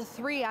of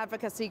 3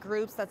 advocacy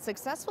groups that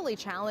successfully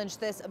challenged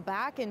this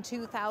back in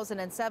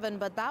 2007,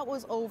 but that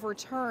was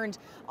overturned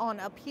on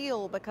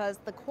appeal because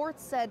the court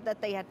said that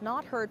they had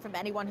not heard from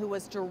anyone who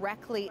was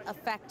directly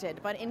affected.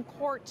 But in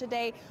court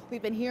today,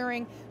 we've been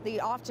hearing the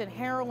often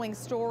harrowing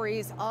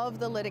stories of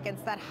the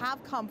litigants that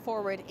have come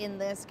forward in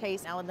this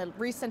case. Now, in the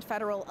recent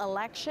federal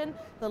election,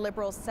 the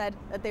Liberals said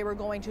that they were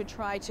going to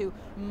try to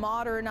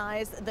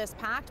modernize this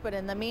pact, but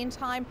in the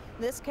meantime,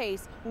 this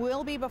case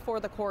will be before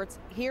the courts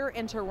here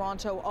in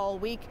Toronto all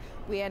week.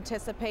 We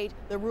anticipate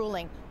the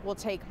ruling will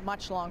take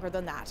much longer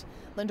than that.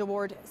 Linda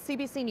Ward,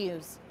 CBC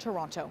News,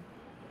 Toronto.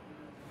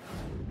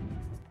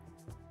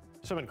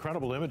 Some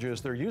incredible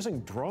images. They're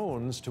using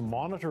drones to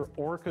monitor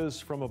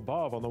orcas from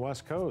above on the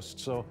West Coast.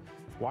 So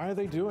why are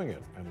they doing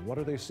it, and what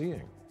are they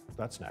seeing?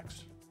 That's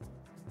next.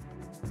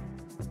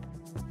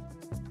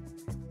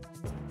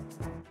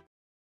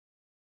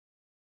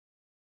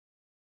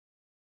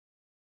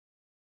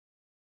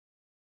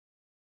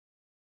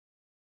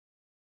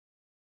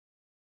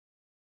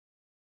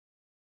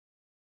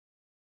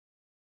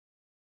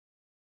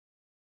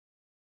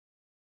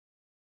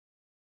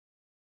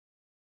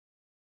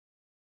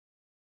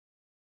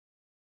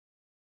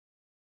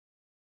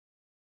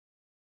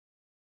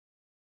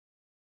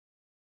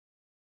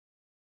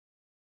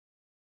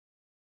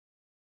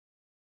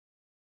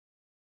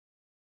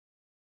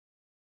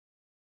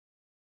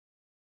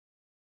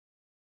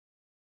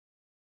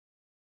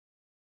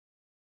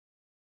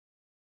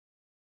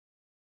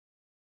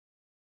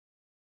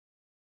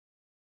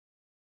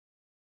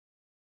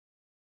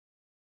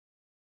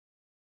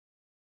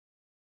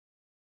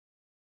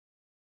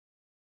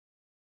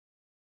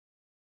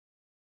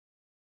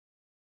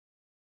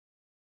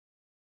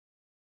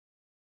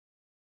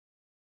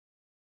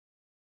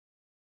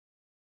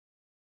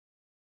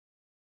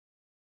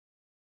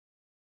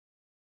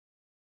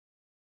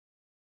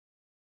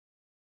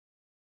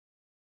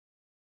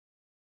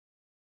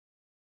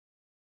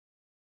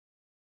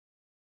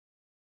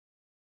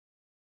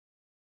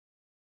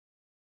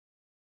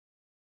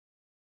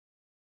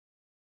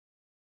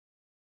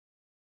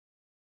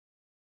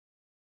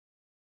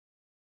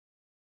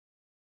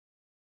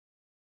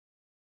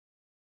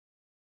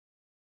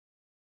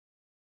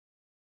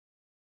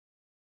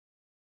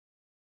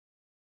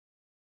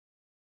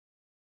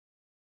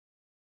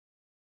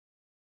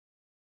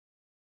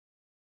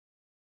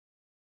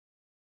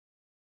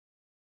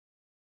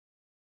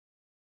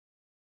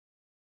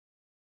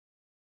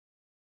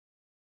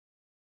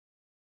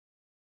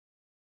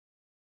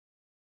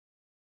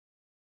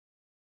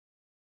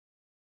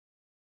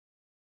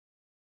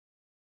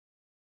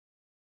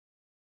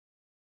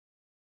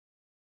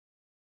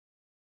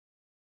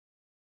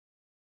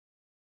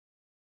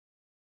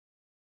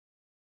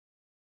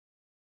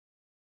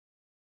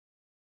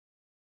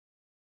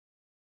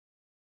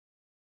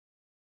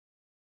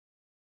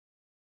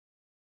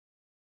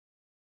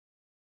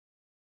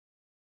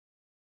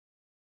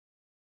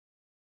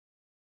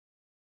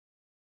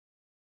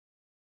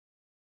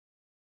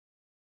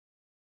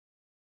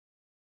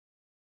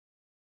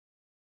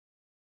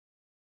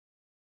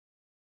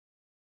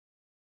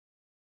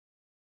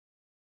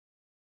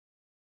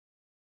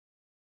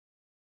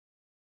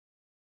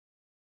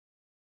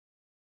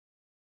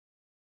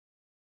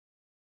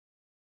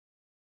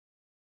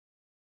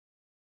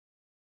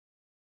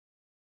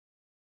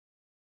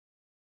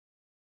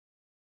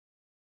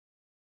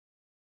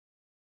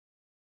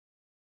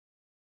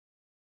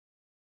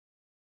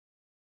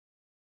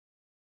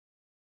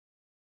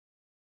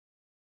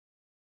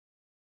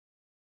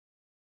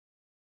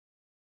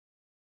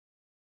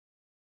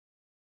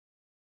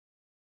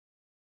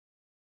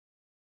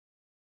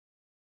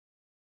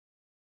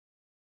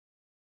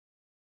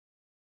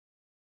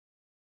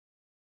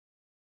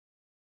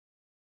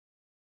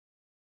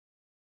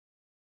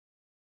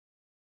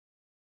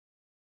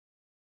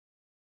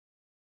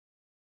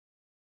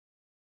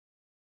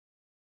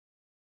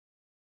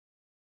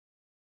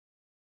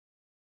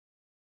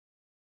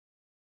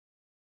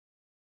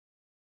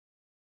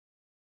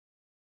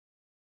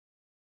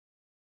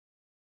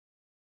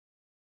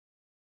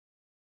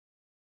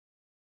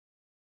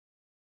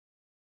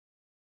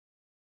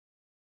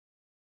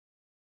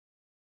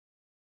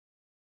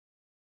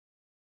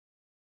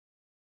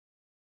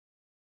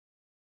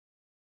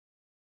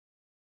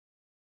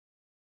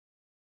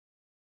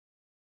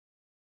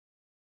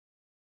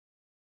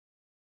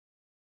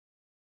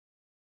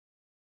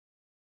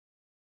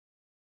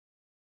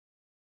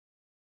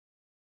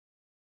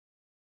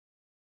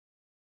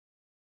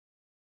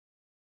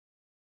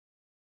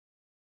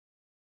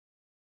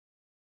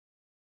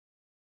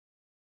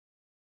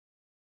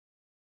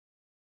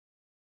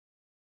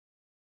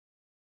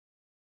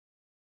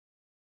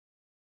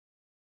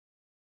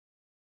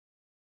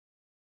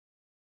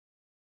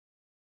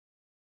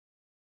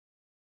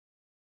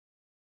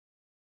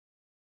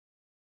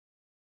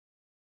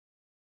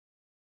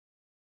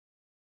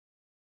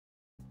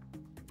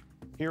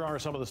 Here are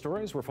some of the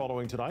stories we're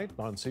following tonight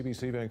on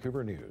CBC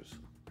Vancouver News.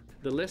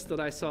 The list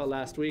that I saw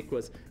last week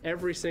was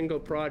every single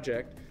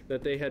project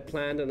that they had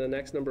planned in the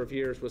next number of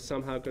years was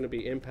somehow going to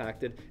be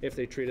impacted if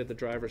they treated the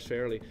drivers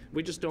fairly.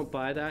 We just don't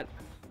buy that.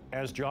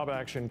 As job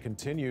action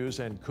continues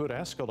and could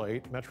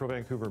escalate, Metro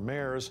Vancouver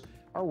mayors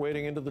are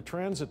wading into the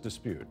transit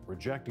dispute,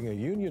 rejecting a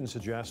union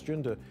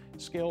suggestion to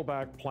scale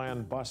back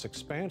planned bus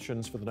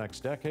expansions for the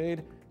next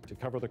decade to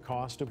cover the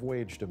cost of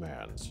wage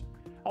demands.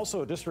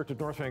 Also, District of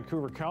North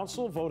Vancouver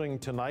Council voting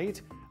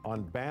tonight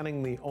on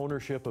banning the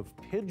ownership of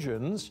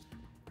pigeons,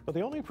 but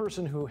the only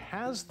person who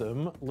has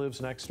them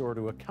lives next door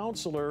to a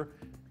councillor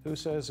who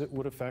says it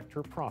would affect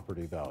her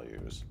property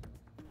values.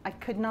 I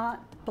could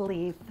not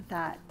believe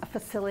that a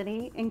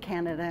facility in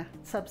Canada,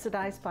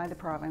 subsidized by the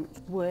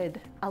province,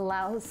 would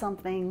allow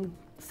something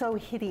so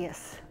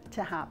hideous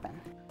to happen.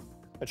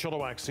 A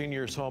Chilliwack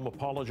senior's home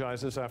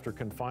apologizes after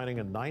confining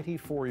a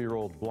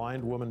 94-year-old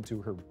blind woman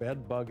to her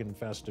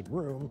bed-bug-infested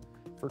room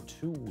for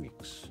 2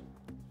 weeks.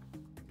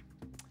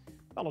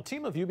 Well, a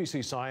team of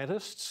UBC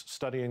scientists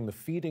studying the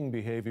feeding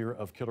behavior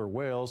of killer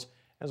whales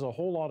has a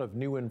whole lot of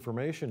new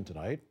information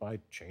tonight by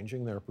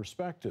changing their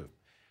perspective.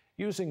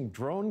 Using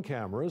drone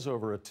cameras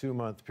over a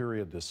 2-month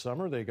period this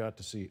summer, they got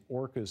to see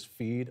orcas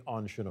feed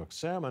on Chinook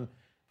salmon,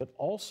 but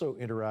also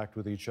interact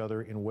with each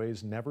other in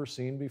ways never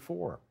seen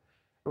before.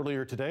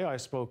 Earlier today, I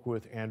spoke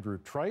with Andrew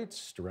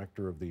Treitz,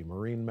 director of the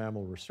Marine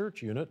Mammal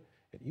Research Unit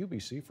at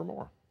UBC, for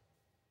more.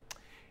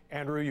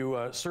 Andrew, you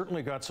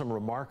certainly got some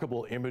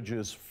remarkable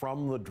images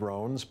from the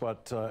drones,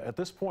 but at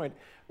this point,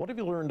 what have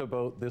you learned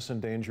about this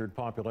endangered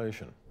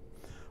population?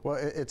 Well,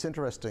 it's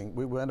interesting.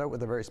 We went out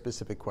with a very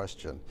specific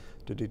question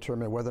to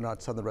determine whether or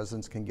not southern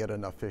residents can get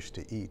enough fish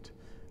to eat.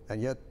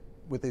 And yet,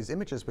 with these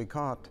images we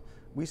caught,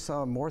 we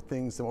saw more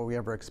things than what we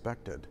ever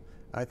expected.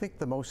 I think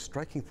the most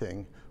striking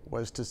thing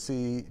was to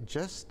see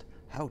just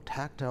how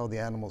tactile the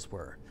animals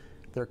were.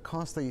 They're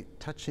constantly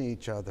touching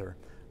each other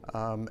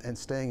and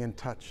staying in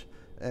touch.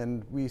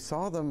 And we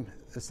saw them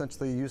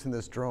essentially using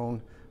this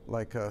drone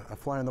like a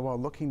fly on the wall,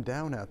 looking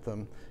down at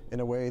them in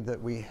a way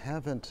that we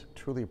haven't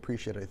truly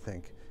appreciated, I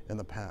think, in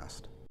the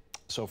past.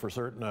 So for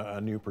certain,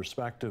 a new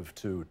perspective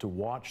to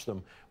watch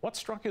them. What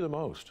struck you the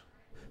most?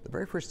 The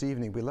very first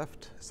evening, we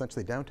left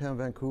essentially downtown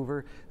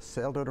Vancouver,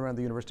 sailed out around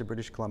the University of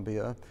British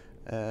Columbia,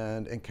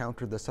 and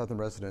encountered the southern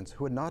residents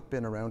who had not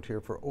been around here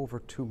for over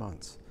 2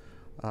 months.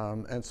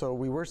 And so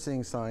we were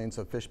seeing signs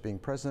of fish being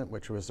present,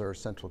 which was our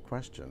central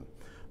question.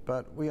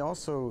 But we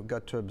also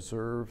got to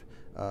observe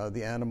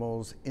the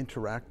animals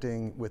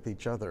interacting with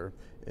each other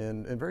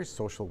in very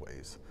social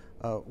ways.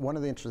 One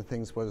of the interesting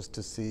things was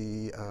to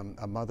see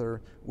a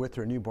mother with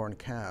her newborn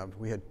calf.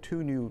 We had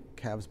 2 new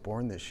calves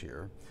born this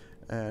year,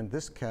 and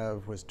this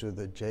calf was to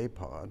the J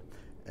pod.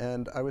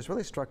 And I was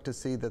really struck to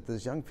see that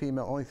this young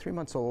female, only 3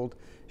 months old,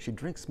 she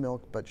drinks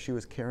milk, but she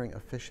was carrying a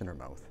fish in her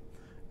mouth.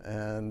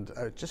 And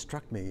it just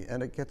struck me,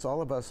 and it gets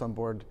all of us on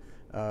board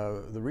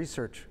the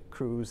research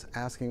crews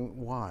asking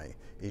why.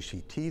 Is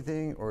she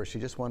teething, or does she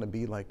just want to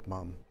be like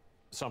mom?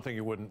 Something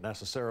you wouldn't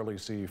necessarily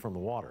see from the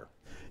water.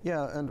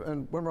 Yeah,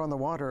 and when we're on the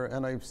water,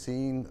 and I've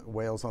seen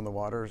whales on the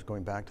water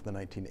going back to the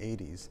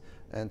 1980s,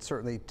 and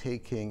certainly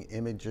taking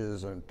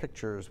images and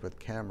pictures with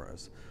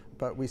cameras,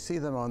 but we see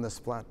them on this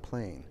flat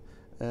plane.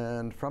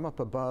 And from up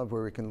above,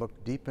 where we can look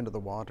deep into the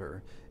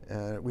water,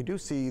 we do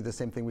see the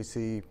same thing we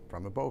see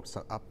from a boat,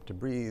 so up to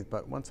breathe,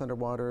 but once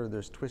underwater,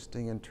 there's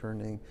twisting and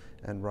turning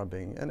and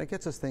rubbing. And it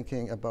gets us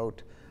thinking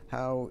about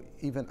how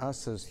even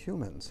us as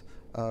humans,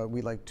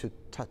 we like to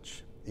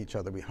touch each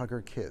other. We hug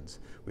our kids,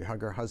 we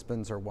hug our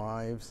husbands, our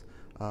wives,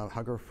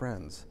 hug our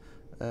friends,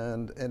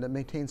 and it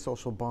maintains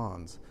social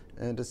bonds.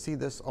 And to see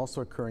this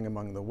also occurring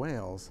among the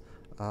whales,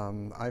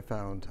 I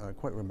found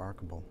quite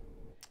remarkable.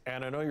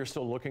 And I know you're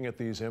still looking at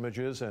these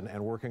images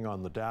and working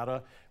on the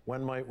data.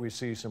 When might we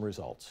see some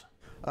results?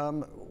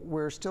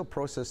 We're still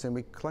processing.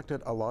 We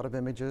collected a lot of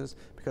images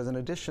because in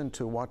addition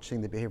to watching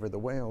the behavior of the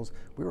whales,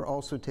 we were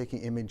also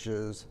taking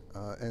images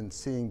and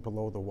seeing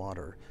below the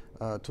water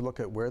to look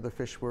at where the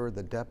fish were,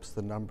 the depths,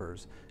 the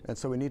numbers. And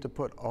so we need to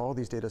put all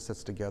these data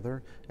sets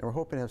together, and we're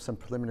hoping to have some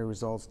preliminary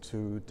results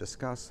to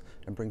discuss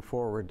and bring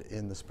forward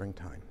in the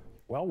springtime.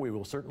 Well, we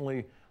will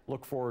certainly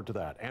look forward to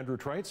that. Andrew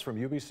Treitz from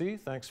UBC,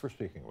 thanks for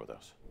speaking with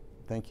us.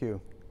 Thank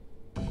you.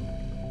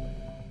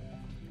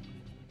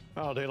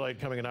 Well, daylight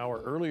coming an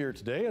hour earlier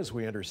today as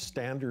we enter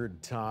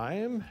standard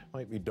time.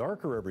 Might be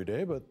darker every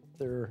day, but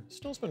there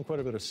still's been quite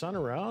a bit of sun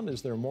around.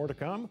 Is there more to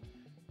come?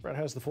 Brett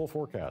has the full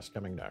forecast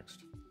coming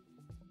next.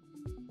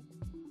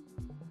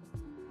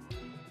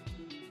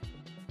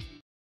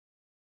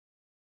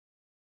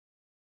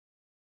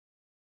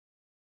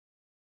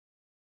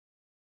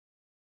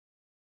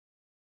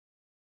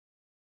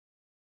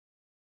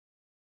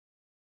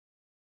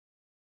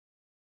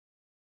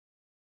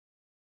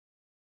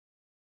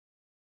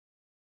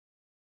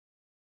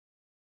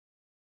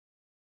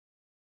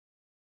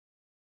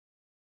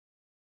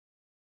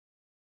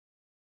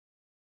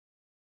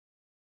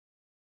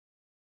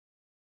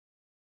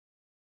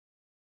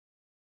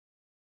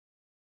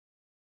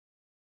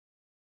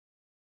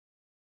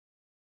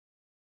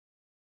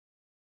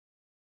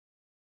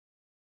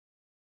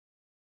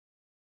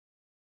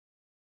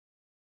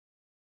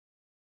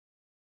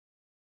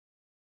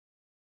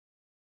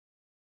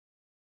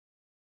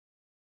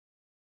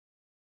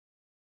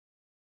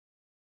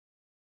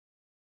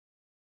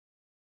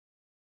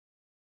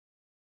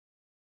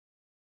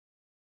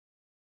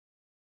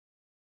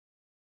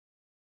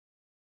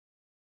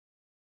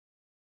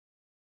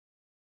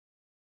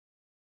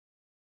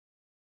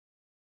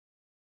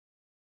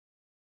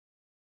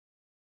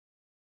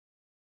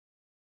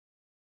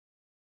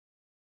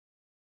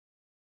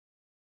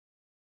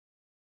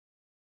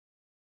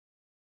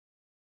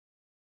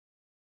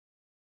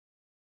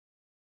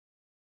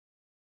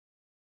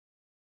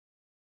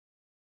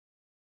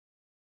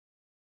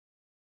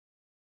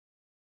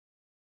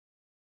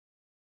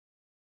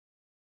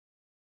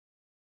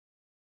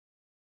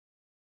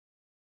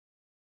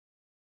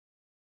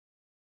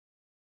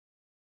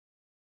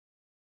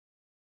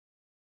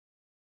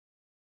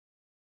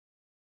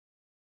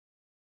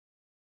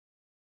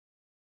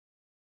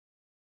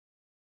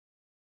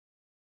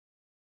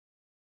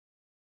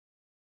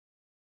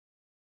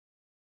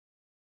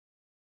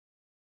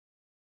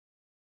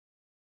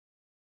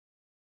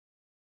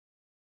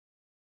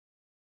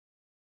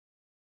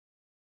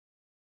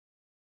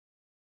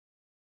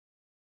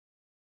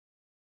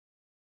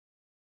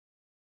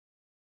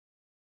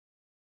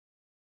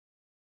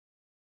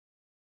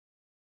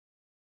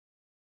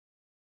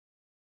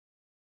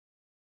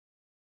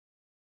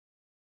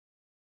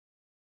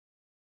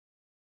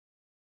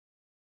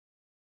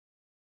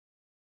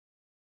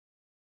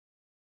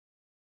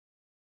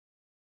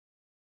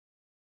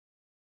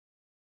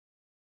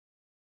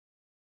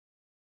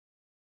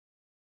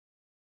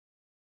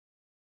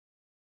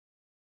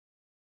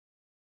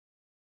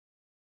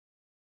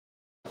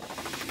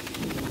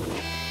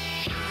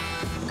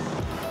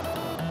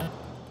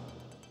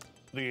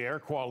 The air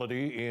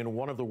quality in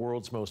one of the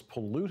world's most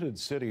polluted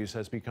cities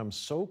has become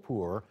so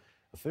poor,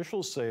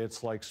 officials say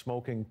it's like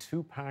smoking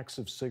 2 packs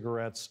of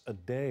cigarettes a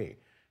day.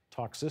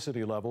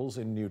 Toxicity levels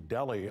in New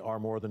Delhi are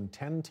more than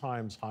 10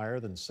 times higher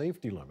than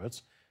safety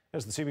limits.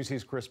 As the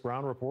CBC's Chris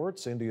Brown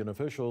reports, Indian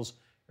officials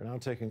are now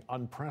taking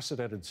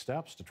unprecedented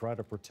steps to try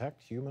to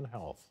protect human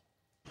health.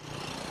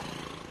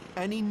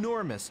 An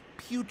enormous,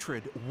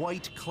 putrid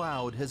white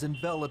cloud has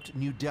enveloped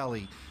New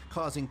Delhi,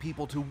 causing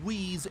people to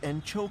wheeze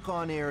and choke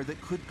on air that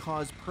could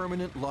cause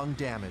permanent lung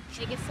damage.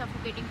 Like it's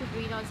suffocating to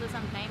breathe also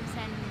sometimes,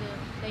 and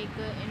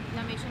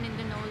inflammation in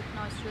the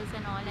nostrils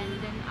and all,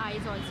 and then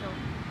eyes also.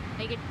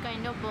 Like it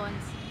kind of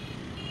burns.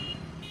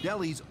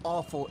 Delhi's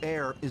awful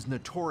air is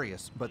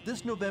notorious, but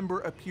this November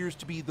appears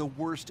to be the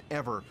worst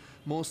ever,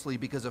 mostly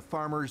because of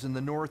farmers in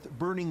the north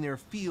burning their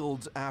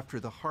fields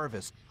after the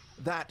harvest.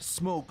 That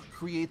smoke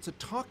creates a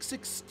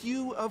toxic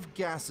stew of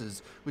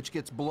gases, which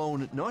gets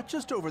blown not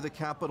just over the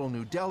capital,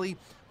 New Delhi,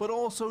 but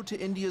also to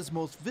India's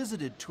most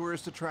visited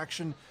tourist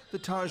attraction, the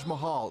Taj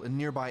Mahal in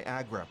nearby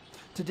Agra.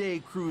 Today,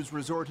 crews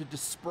resorted to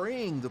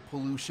spraying the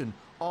pollution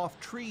off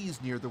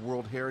trees near the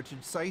World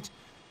Heritage Site,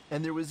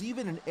 and there was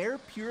even an air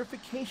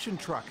purification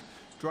truck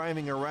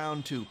driving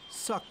around to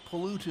suck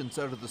pollutants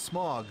out of the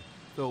smog,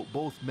 though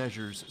both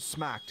measures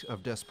smacked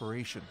of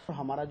desperation.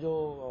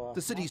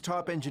 The city's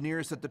top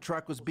engineer said the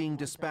truck was being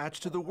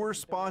dispatched to the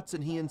worst spots,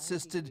 and he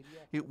insisted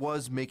it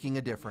was making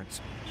a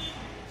difference.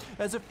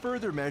 As a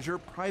further measure,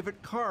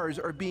 private cars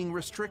are being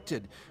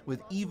restricted,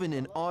 with even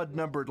and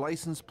odd-numbered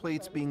license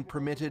plates being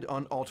permitted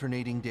on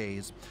alternating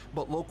days.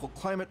 But local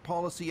climate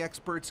policy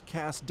experts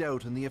cast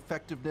doubt on the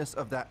effectiveness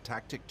of that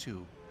tactic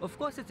too. Of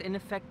course, it's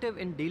ineffective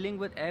in dealing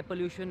with air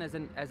pollution as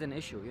an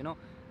issue. You know,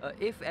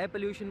 if air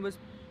pollution was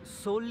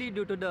solely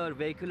due to the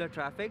vehicular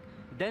traffic,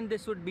 then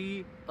this would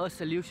be a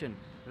solution.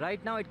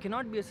 Right now, it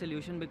cannot be a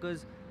solution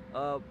because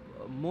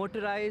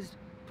motorized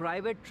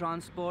private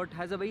transport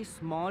has a very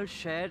small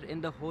share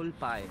in the whole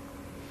pie.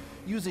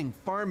 Using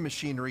farm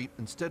machinery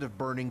instead of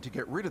burning to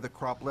get rid of the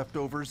crop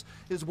leftovers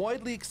is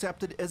widely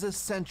accepted as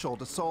essential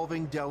to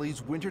solving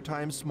Delhi's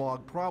wintertime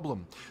smog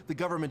problem. The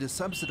government is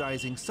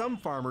subsidizing some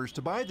farmers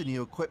to buy the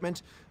new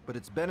equipment, but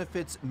its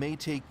benefits may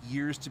take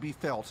years to be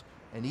felt.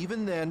 And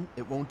even then,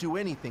 it won't do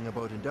anything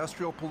about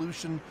industrial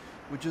pollution,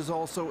 which is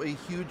also a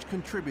huge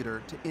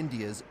contributor to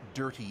India's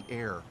dirty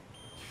air.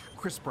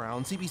 Chris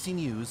Brown, CBC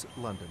News,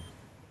 London.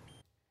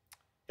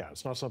 Yeah,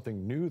 it's not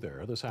something new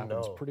there. This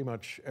happens pretty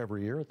much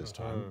every year at this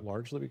time,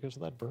 largely because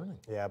of that burning.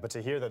 Yeah, but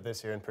to hear that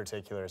this year in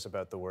particular is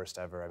about the worst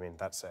ever, I mean,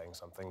 that's saying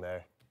something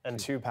there. And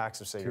 2 packs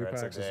of cigarettes a day.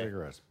 2 packs of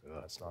cigarettes.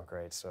 That's not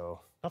great, so.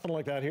 Nothing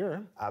like that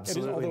here.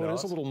 Absolutely although it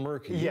is a little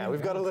murky. Yeah,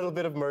 we've got a little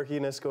bit of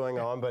murkiness going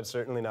on, but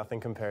certainly nothing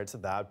compared to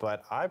that.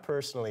 But I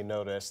personally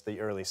noticed the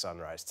early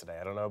sunrise today.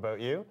 I don't know about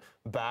you.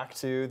 Back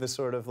to the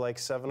sort of like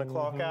 7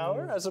 o'clock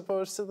hour as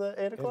opposed to the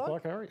 8 o'clock? 8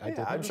 o'clock hour?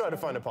 I'm trying to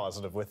find a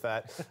positive with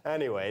that.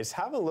 Anyways,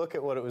 have a look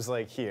at what it was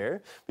like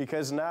here,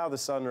 because now the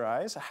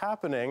sunrise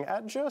happening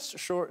at just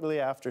shortly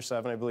after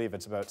 7. I believe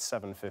it's about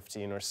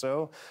 7:15 or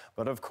so.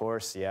 But of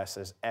course, yes,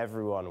 as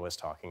everyone was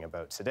talking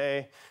about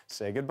today,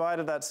 say goodbye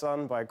to that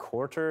sun by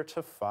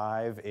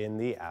 4:45 in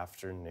the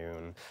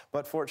afternoon.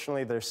 But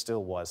fortunately, there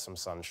still was some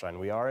sunshine.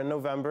 We are in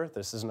November.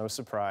 This is no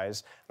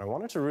surprise. And I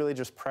wanted to really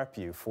just prep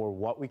you for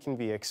what we can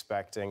be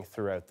expecting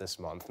throughout this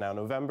month. Now,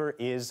 November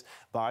is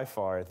by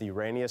far the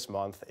rainiest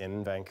month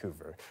in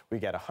Vancouver. We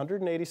get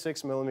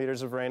 186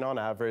 millimeters of rain on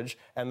average,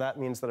 and that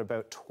means that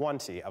about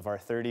 20 of our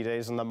 30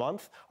 days in the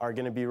month are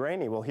going to be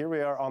rainy. Well, here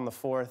we are on the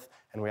 4th,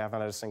 and we haven't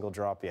had a single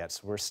drop yet,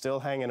 so we're still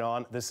hanging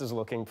on. This is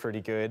looking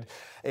pretty good.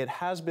 It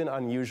has been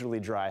unusually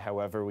dry,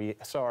 however. We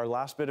saw our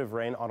last bit of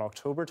rain on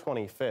October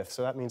 25th,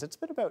 so that means it's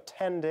been about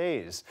 10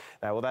 days.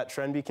 Now, will that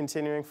trend be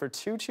continuing for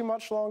too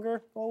much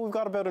longer? Well, we've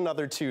got about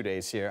another 2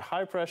 days here.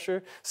 High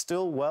pressure,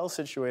 still well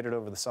situated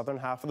over the southern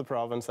half of the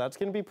province. That's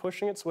going to be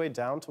pushing its way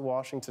down to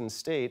Washington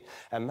State,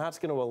 and that's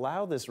going to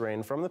allow this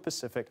rain from the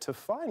Pacific to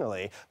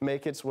finally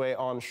make its way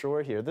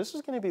onshore here. This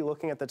is going to be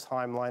looking at the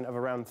timeline of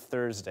around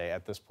Thursday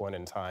at this point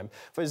in time.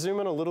 If I zoom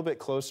in a little bit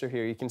closer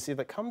here, you can see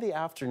that come the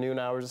afternoon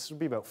hours, this would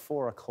be about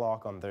 4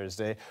 o'clock on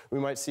Thursday, we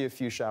might see a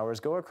few showers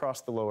go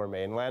across the lower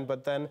mainland,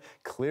 but then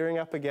clearing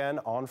up again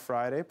on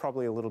Friday,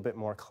 probably a little bit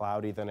more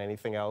cloudy than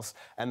anything else.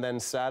 And then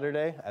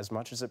Saturday, as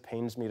much as it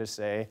pains me to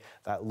say,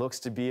 that looks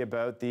to be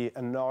about the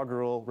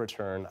inaugural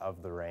return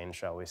of the rain,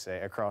 shall we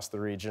say, across the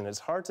region. It's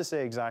hard to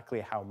say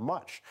exactly how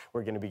much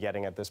we're going to be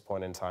getting at this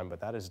point in time, but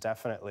that is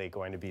definitely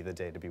going to be the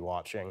day to be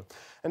watching.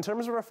 In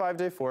terms of our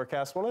 5-day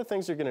forecast, one of the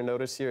things you're going to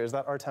notice here is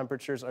that our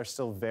temperatures are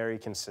still very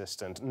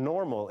consistent.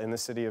 Normal in the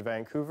city of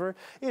Vancouver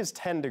is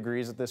 10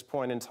 degrees at this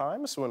point in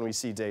time, so when we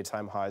see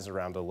daytime highs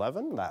around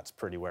 11, that's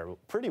pretty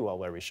well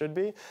where we should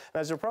be. And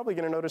as you're probably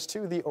going to notice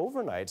too, the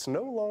overnights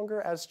no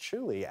longer as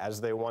chilly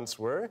as they once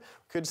were.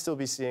 Could still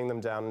be seeing them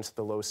down into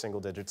the low single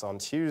digits on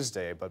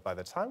Tuesday, but by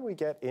the time we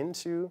get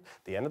into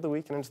the end of the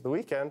week and into the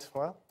weekend,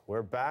 well,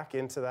 we're back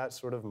into that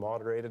sort of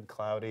moderated,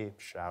 cloudy,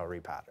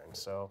 showery pattern.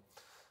 So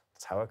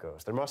That's how it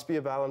goes. There must be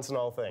a balance in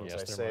all things.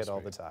 Yes, I say it all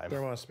the time.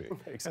 There must be.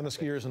 Exactly. And the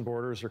skiers and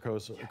boarders, of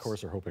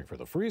course, are hoping for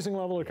the freezing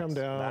level to come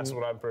down. That's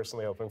what I'm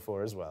personally hoping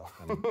for as well.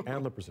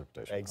 And the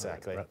precipitation.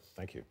 Exactly. All right,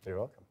 thank you. You're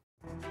welcome.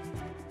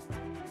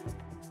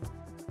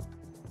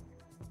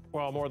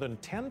 Well, more than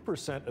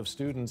 10% of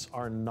students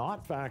are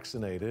not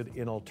vaccinated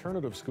in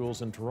alternative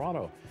schools in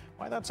Toronto.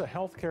 Why that's a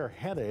healthcare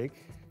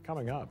headache,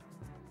 coming up.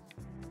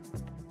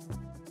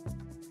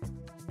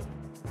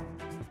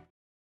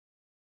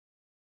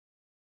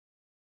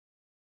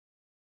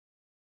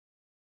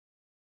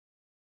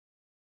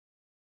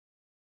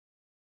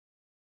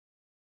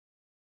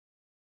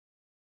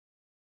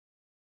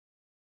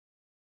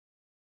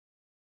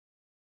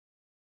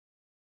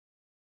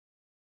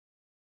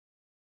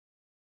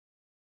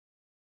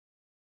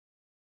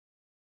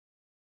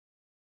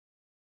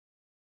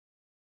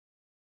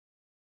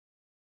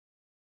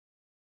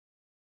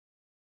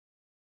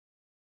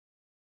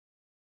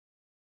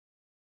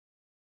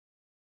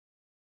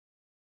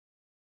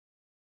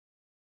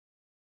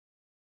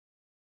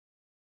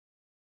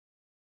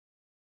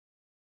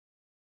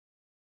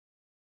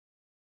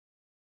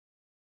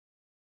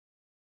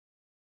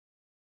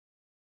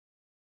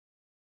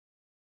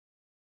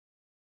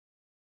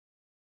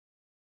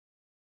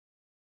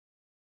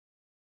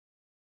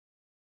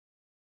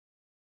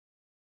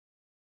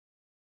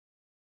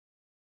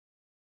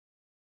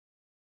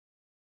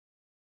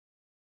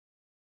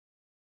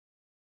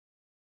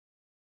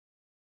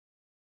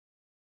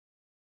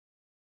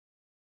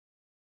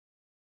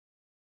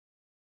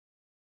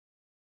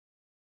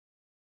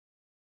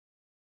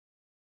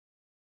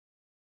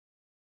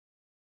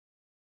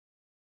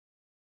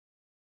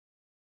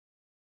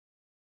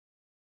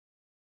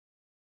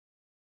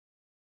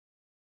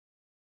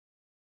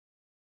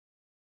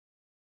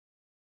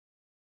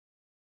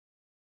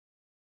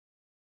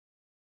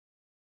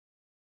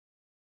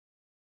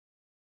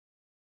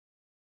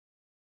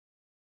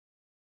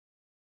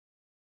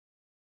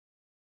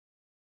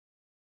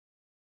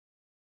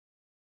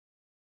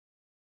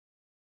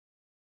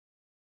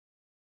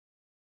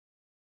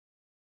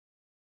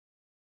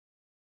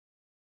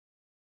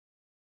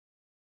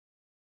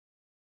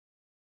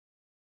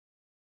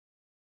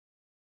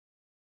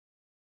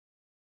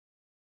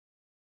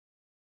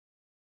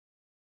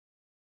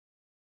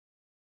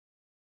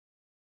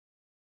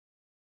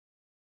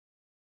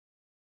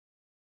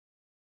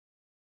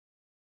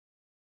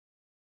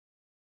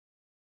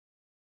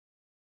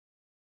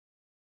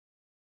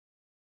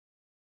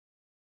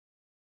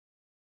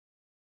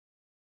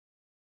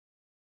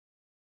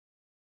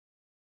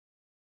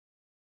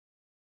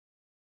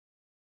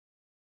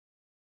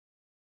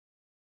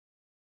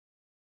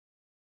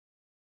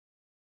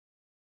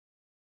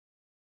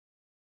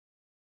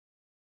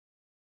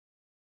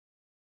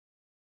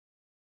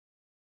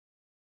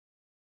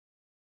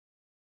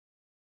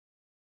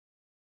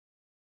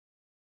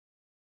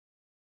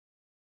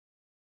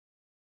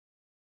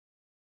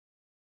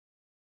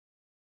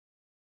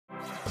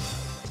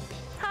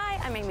 Hi,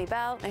 I'm Amy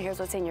Bell, and here's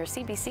what's in your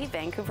CBC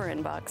Vancouver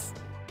inbox.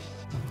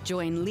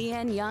 Join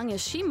Leanne Young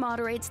as she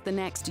moderates the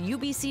next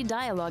UBC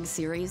Dialogue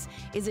series,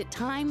 Is It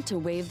Time to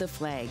Wave the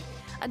Flag?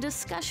 A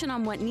discussion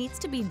on what needs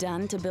to be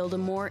done to build a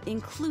more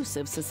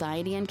inclusive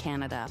society in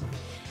Canada.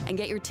 And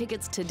get your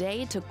tickets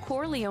today to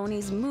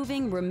Corleone's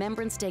moving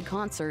Remembrance Day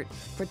concert,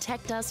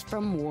 Protect Us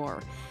from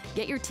War.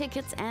 Get your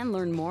tickets and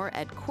learn more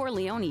at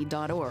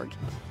corleone.org.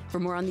 For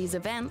more on these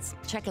events,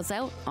 check us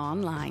out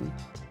online.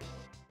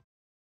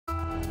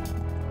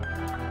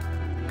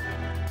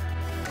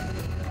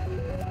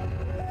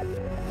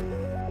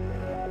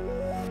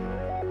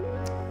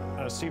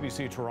 A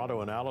CBC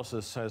Toronto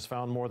analysis has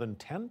found more than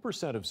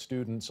 10% of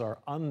students are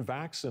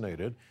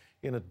unvaccinated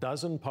in a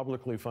dozen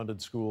publicly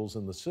funded schools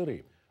in the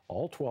city.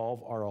 All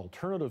 12 are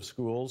alternative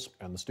schools,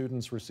 and the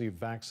students receive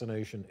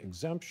vaccination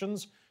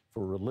exemptions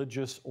for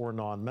religious or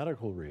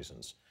non-medical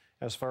reasons.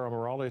 As Farah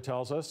Morali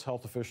tells us,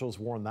 health officials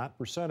warn that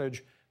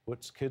percentage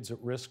puts kids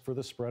at risk for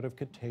the spread of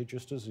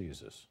contagious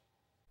diseases.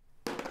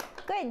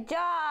 Good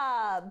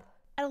job!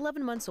 At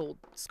 11 months old,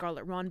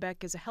 Scarlett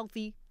Ronbeck is a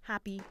healthy,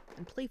 happy,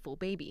 and playful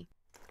baby.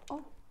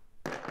 Oh.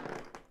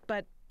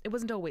 But it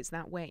wasn't always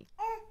that way.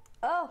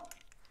 Oh,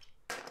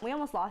 we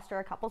almost lost her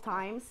a couple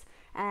times,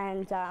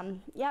 and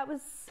yeah, it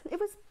was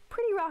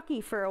pretty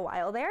rocky for a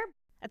while there.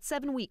 At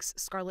 7 weeks,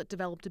 Scarlett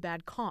developed a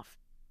bad cough,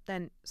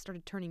 then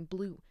started turning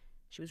blue.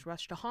 She was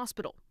rushed to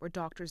hospital, where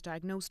doctors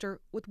diagnosed her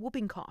with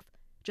whooping cough,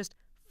 just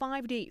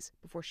 5 days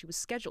before she was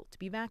scheduled to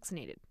be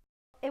vaccinated.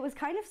 It was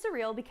kind of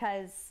surreal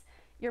because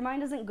your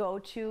mind doesn't go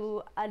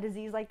to a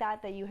disease like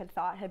that you had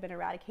thought had been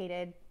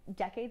eradicated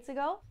decades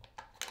ago.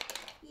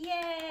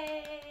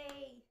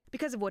 Yay!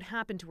 Because of what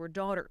happened to her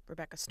daughter,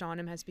 Rebecca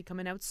Stonham has become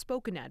an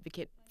outspoken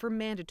advocate for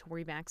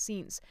mandatory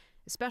vaccines,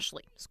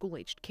 especially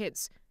school-aged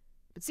kids.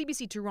 But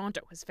CBC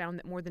Toronto has found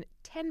that more than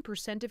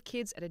 10% of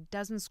kids at a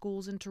dozen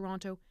schools in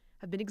Toronto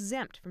have been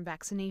exempt from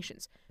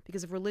vaccinations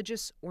because of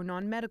religious or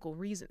non-medical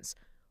reasons.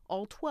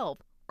 All 12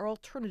 are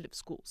alternative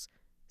schools.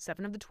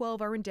 7 of the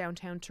 12 are in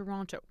downtown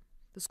Toronto.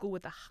 The school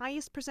with the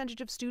highest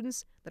percentage of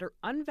students that are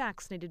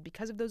unvaccinated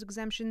because of those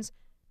exemptions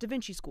Da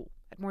Vinci School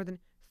at more than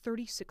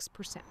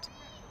 36%.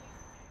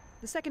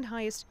 The second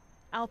highest,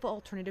 Alpha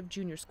Alternative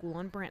Junior School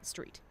on Brant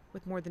Street,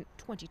 with more than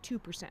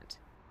 22%.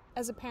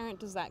 As a parent,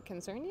 does that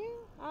concern you?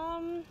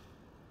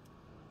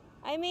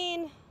 I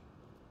mean,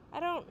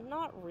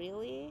 not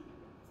really.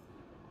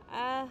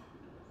 I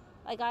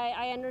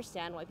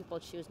understand why people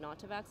choose not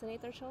to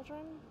vaccinate their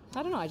children.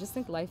 I don't know, I just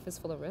think life is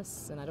full of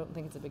risks, and I don't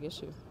think it's a big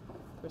issue,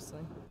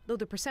 personally. Though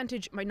the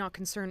percentage might not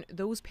concern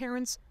those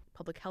parents,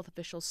 public health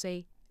officials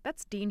say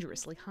that's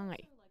dangerously high.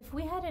 If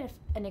we had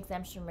an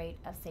exemption rate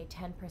of, say,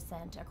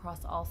 10%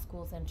 across all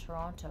schools in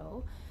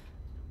Toronto,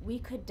 we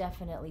could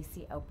definitely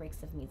see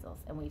outbreaks of measles.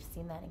 And we've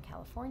seen that in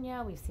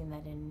California, we've seen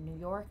that in New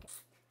York.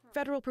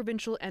 Federal,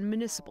 provincial, and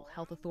municipal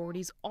health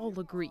authorities all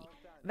agree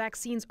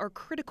vaccines are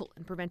critical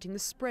in preventing the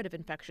spread of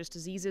infectious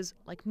diseases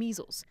like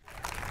measles.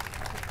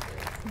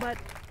 But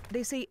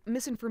they say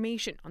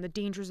misinformation on the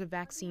dangers of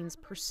vaccines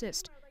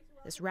persist.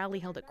 This rally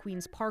held at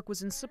Queen's Park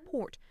was in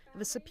support of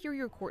a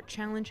Superior Court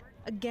challenge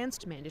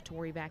against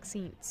mandatory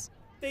vaccines.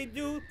 They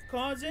do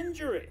cause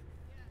injury.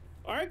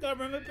 Our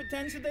government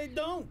pretends that they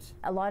don't.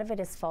 A lot of it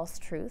is false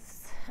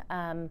truths,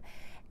 and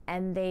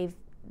they've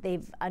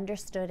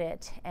understood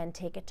it and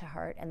take it to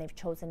heart, and they've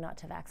chosen not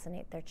to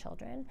vaccinate their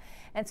children.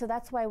 And so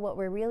that's why what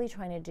we're really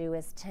trying to do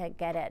is to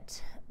get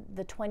at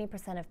the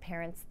 20% of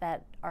parents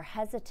that are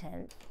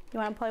hesitant. You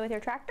want to play with your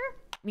tractor?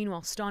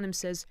 Meanwhile, Stonham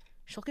says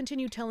she'll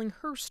continue telling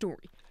her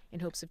story in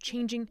hopes of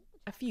changing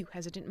a few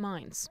hesitant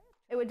minds.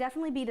 It would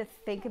definitely be to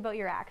think about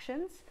your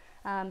actions,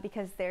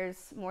 because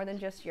there's more than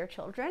just your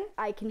children.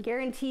 I can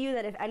guarantee you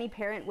that if any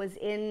parent was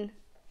in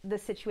the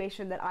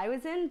situation that I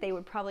was in, they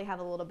would probably have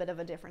a little bit of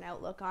a different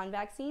outlook on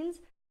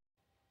vaccines.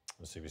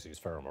 The CBC's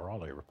Farah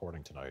Morali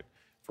reporting tonight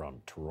from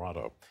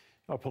Toronto.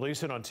 Now,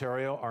 police in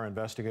Ontario are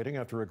investigating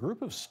after a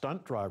group of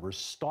stunt drivers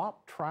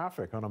stopped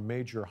traffic on a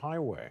major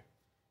highway.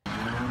 In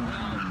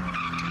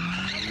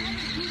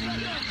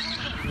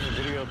a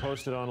video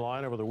posted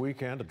online over the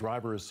weekend, a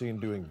driver is seen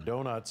doing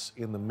donuts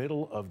in the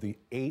middle of the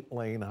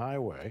 8-lane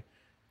highway.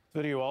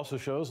 Video also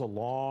shows a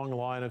long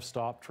line of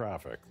stopped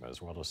traffic,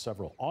 as well as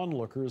several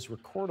onlookers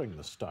recording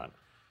the stunt.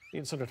 The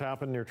incident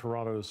happened near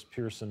Toronto's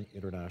Pearson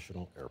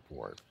International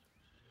Airport.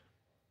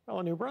 Well,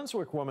 a New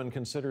Brunswick woman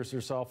considers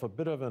herself a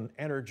bit of an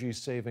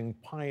energy-saving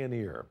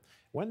pioneer.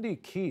 Wendy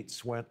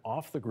Keats went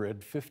off the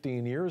grid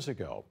 15 years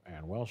ago,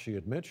 and while she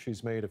admits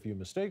she's made a few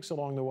mistakes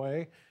along the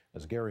way,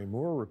 as Gary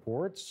Moore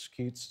reports,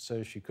 Keats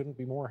says she couldn't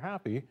be more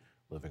happy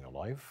living a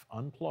life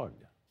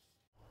unplugged.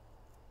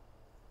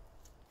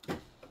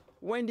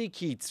 Wendy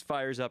Keats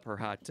fires up her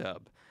hot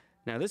tub.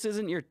 Now, this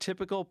isn't your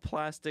typical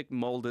plastic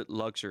molded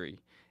luxury.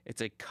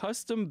 It's a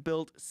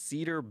custom-built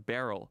cedar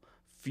barrel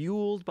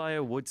fueled by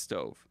a wood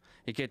stove.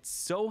 It gets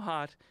so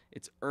hot,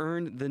 it's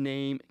earned the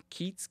name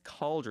Keats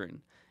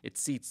Cauldron. It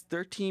seats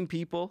 13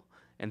 people,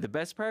 and the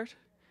best part?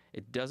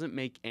 It doesn't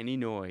make any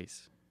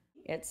noise.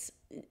 It's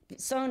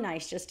so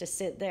nice just to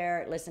sit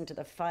there, listen to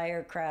the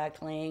fire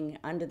crackling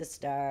under the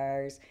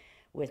stars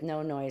with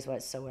no noise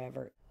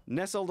whatsoever.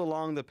 Nestled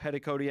along the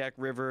Petitcodiac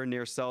River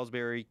near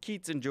Salisbury,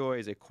 Keats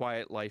enjoys a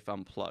quiet life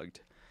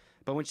unplugged.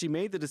 But when she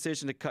made the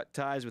decision to cut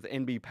ties with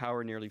NB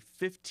Power nearly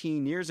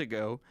 15 years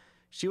ago,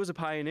 she was a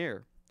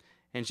pioneer.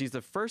 And she's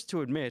the first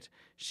to admit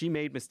she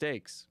made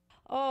mistakes.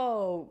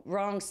 Oh,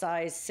 wrong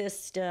size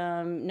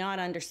system, not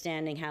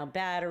understanding how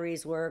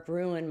batteries work,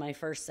 ruined my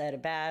first set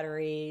of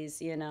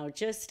batteries,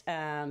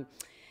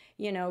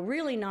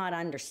 really not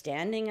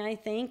understanding, I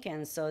think,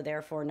 and so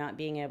therefore not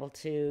being able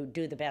to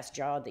do the best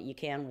job that you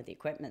can with the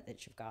equipment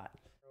that you've got.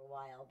 For a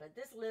while, but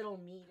this little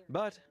meter...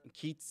 But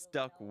Keats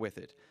stuck with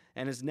it,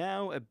 and is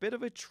now a bit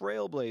of a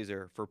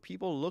trailblazer for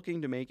people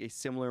looking to make a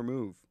similar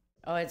move.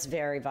 Oh, it's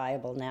very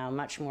viable now,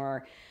 much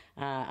more,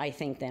 I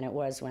think, than it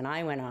was when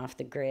I went off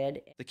the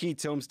grid. The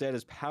Keats homestead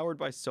is powered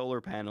by solar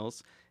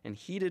panels and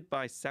heated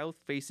by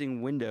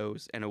south-facing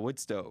windows and a wood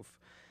stove.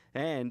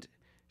 And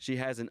she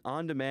has an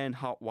on-demand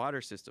hot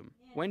water system.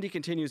 Wendy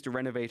continues to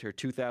renovate her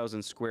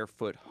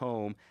 2,000-square-foot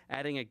home,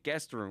 adding a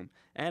guest room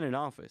and an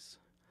office.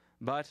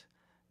 But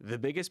the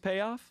biggest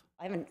payoff?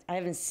 I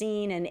haven't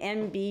seen an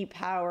NB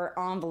Power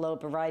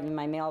envelope arrive in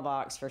my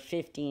mailbox for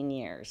 15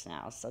 years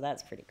now, so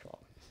that's pretty cool.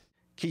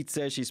 Keats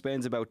says she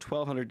spends about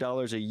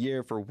 $1,200 a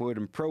year for wood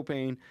and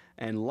propane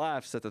and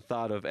laughs at the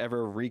thought of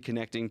ever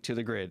reconnecting to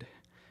the grid.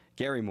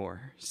 Gary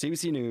Moore,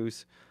 CBC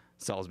News,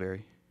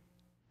 Salisbury.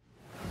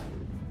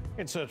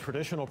 It's a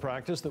traditional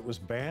practice that was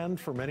banned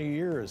for many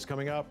years.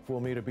 Coming up, we'll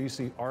meet a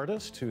BC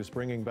artist who's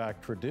bringing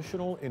back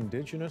traditional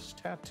Indigenous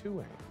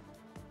tattooing.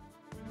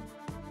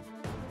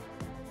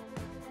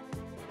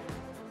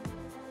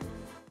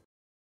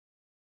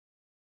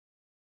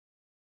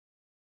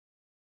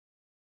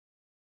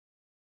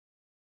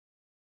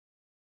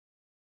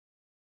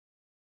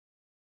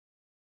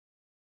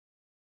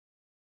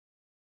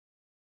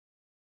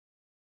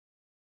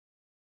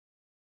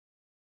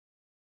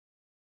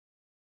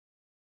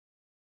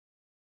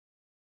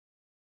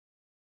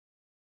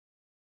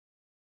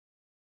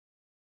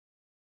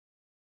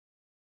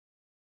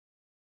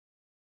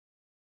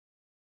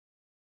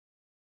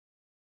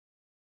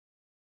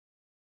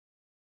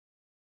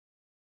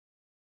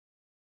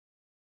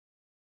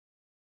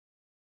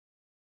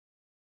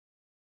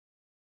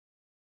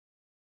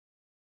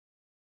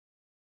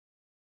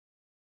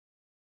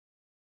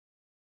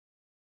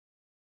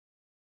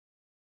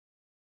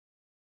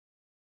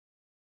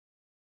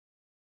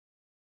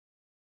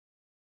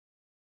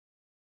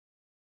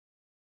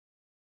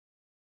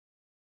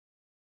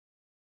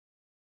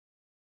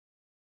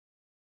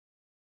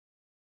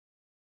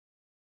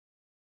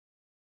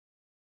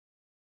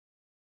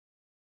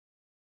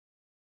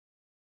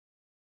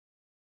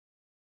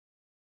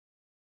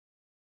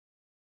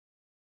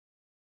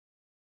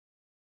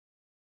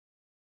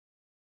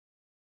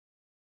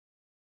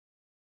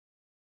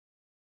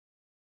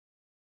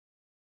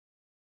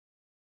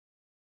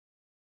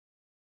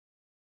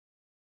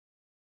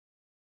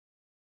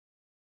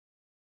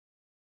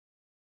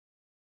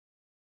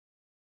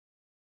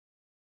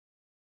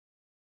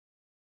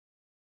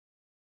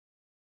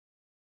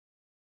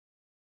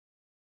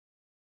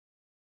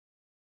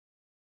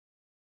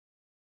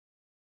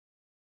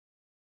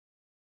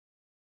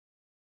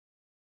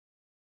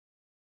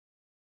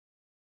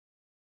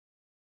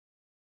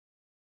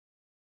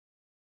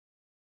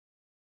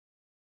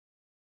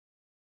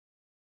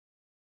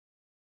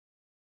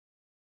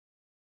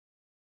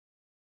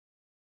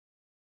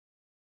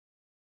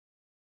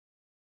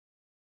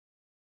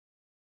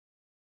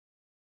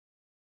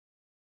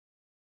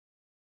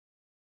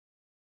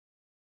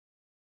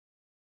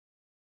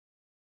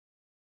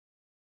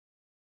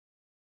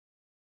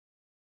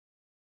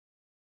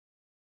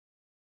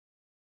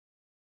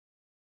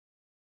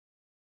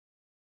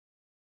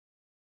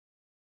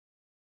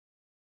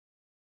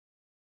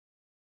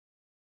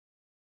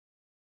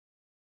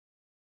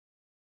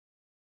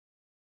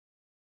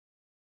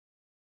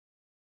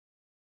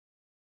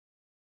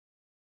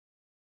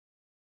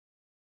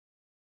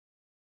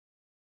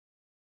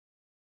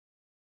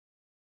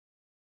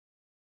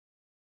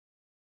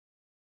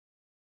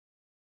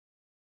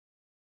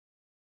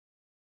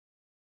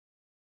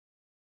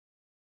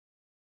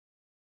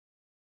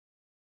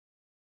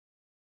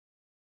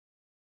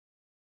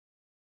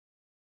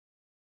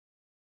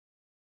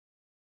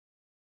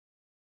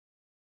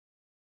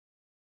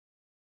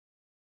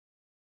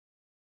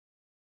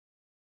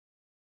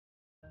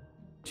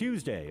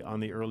 Tuesday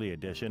on the early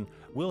edition,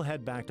 we'll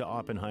head back to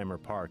Oppenheimer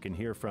Park and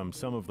hear from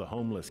some of the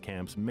homeless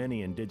camp's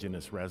many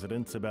Indigenous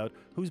residents about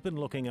who's been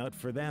looking out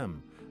for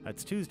them.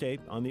 That's Tuesday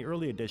on the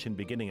early edition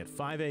beginning at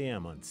 5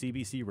 a.m. on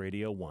CBC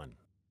Radio 1.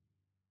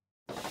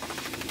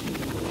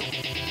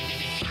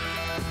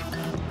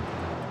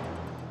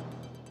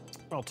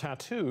 Well,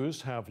 tattoos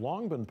have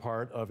long been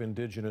part of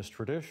Indigenous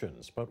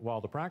traditions, but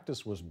while the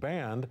practice was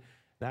banned,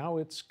 now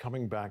it's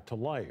coming back to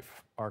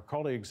life. Our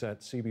colleagues at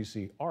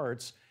CBC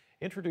Arts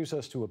introduce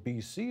us to a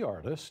BC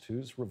artist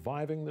who's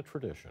reviving the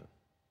tradition.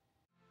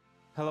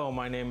 Hello,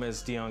 my name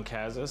is Dion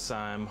Kazas.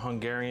 I'm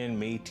Hungarian,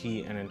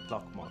 Métis, and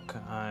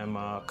Ntlakmuk. I'm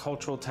a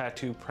cultural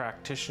tattoo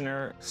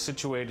practitioner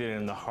situated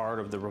in the heart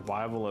of the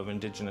revival of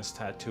Indigenous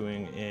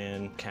tattooing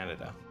in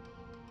Canada.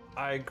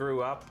 I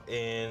grew up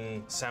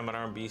in Salmon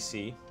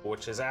BC,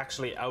 which is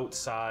actually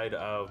outside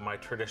of my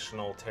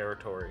traditional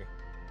territory.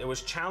 It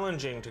was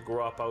challenging to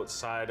grow up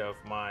outside of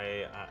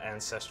my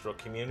ancestral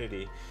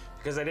community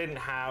because I didn't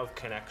have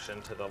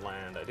connection to the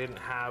land. I didn't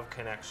have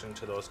connection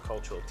to those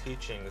cultural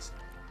teachings.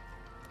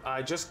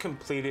 I just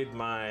completed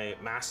my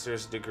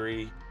master's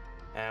degree,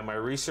 and my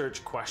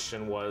research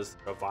question was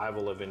the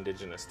revival of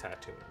Indigenous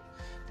tattooing.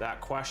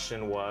 That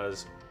question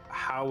was,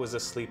 how is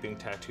a sleeping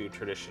tattoo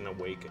tradition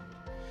awakened?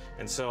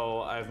 And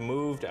so I've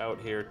moved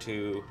out here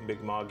to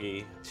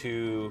Mi'kma'ki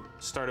to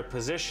start a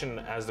position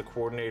as the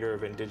coordinator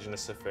of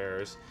Indigenous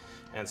Affairs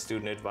and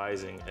student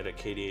advising at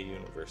Acadia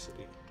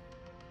University.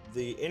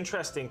 The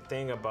interesting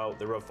thing about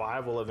the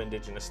revival of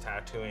Indigenous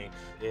tattooing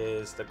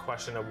is the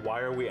question of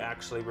why are we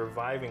actually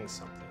reviving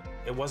something?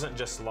 It wasn't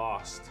just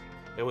lost.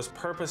 It was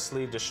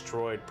purposely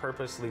destroyed,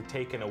 purposely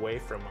taken away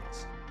from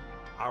us.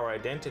 Our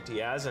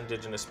identity as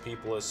Indigenous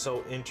people is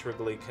so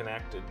integrally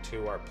connected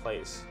to our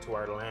place, to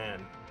our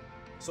land.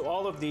 So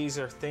all of these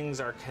things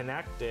are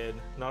connected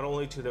not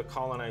only to the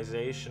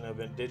colonization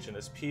of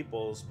Indigenous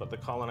peoples, but the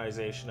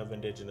colonization of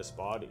Indigenous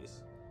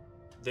bodies.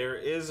 There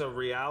is a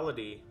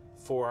reality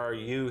for our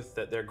youth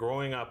that they're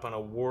growing up in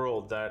a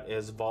world that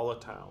is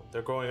volatile.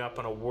 They're growing up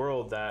in a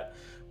world that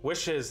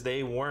wishes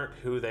they weren't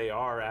who they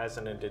are as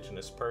an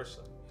Indigenous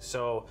person.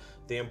 So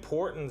the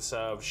importance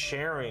of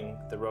sharing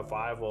the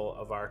revival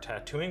of our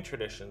tattooing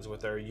traditions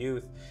with our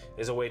youth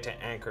is a way to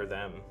anchor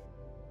them.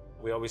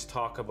 We always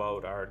talk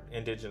about our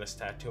Indigenous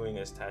tattooing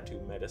as tattoo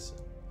medicine.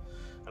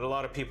 And a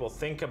lot of people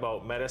think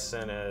about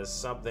medicine as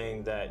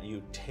something that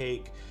you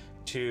take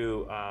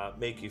to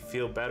make you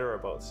feel better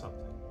about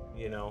something,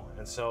 you know?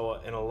 And so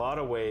in a lot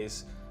of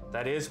ways,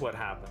 that is what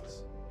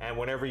happens. And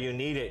whenever you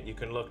need it, you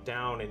can look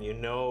down and you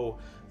know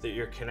that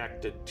you're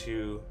connected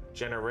to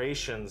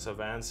generations of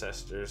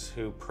ancestors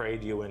who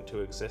prayed you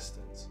into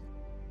existence.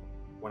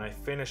 When I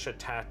finish a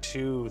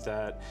tattoo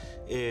that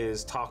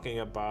is talking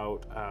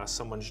about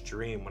someone's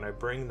dream, when I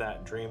bring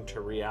that dream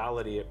to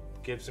reality, it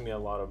gives me a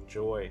lot of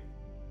joy.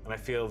 And I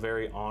feel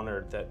very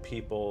honored that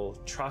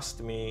people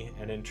trust me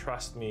and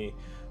entrust me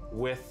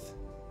with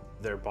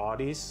their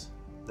bodies.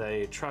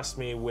 They trust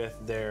me with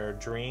their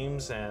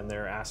dreams and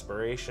their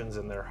aspirations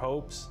and their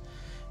hopes.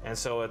 And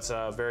so it's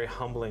a very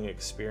humbling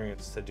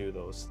experience to do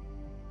those.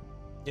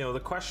 You know, the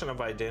question of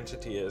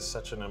identity is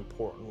such an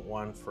important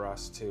one for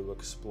us to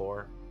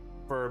explore.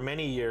 For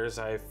many years,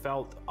 I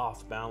felt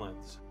off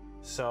balance.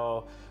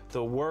 So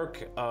the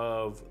work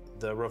of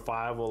the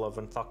revival of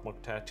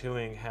Ntlakmuk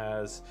tattooing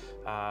has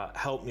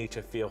helped me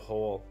to feel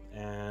whole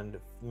and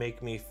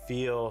make me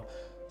feel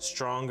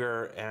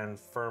stronger and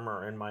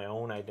firmer in my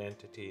own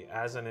identity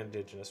as an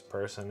Indigenous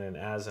person and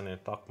as an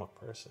Ntlakmuk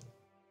person.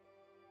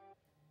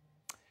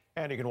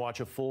 And you can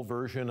watch a full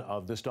version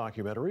of this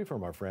documentary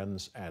from our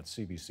friends at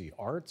CBC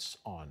Arts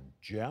on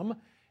GEM.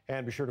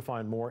 And be sure to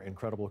find more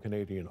incredible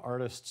Canadian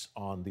artists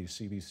on the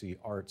CBC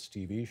Arts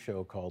TV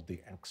show called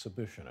The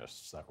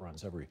Exhibitionists. That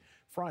runs every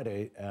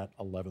Friday at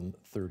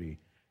 11:30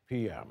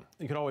 p.m.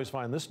 You can always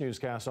find this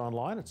newscast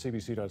online at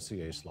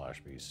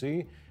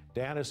cbc.ca/BC.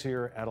 Dan is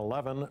here at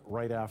 11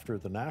 right after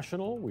the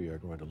National. We are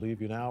going to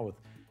leave you now with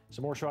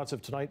some more shots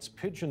of tonight's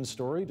pigeon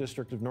story.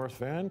 District of North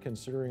Van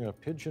considering a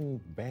pigeon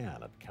ban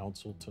at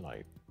council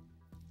tonight.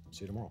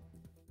 See you tomorrow.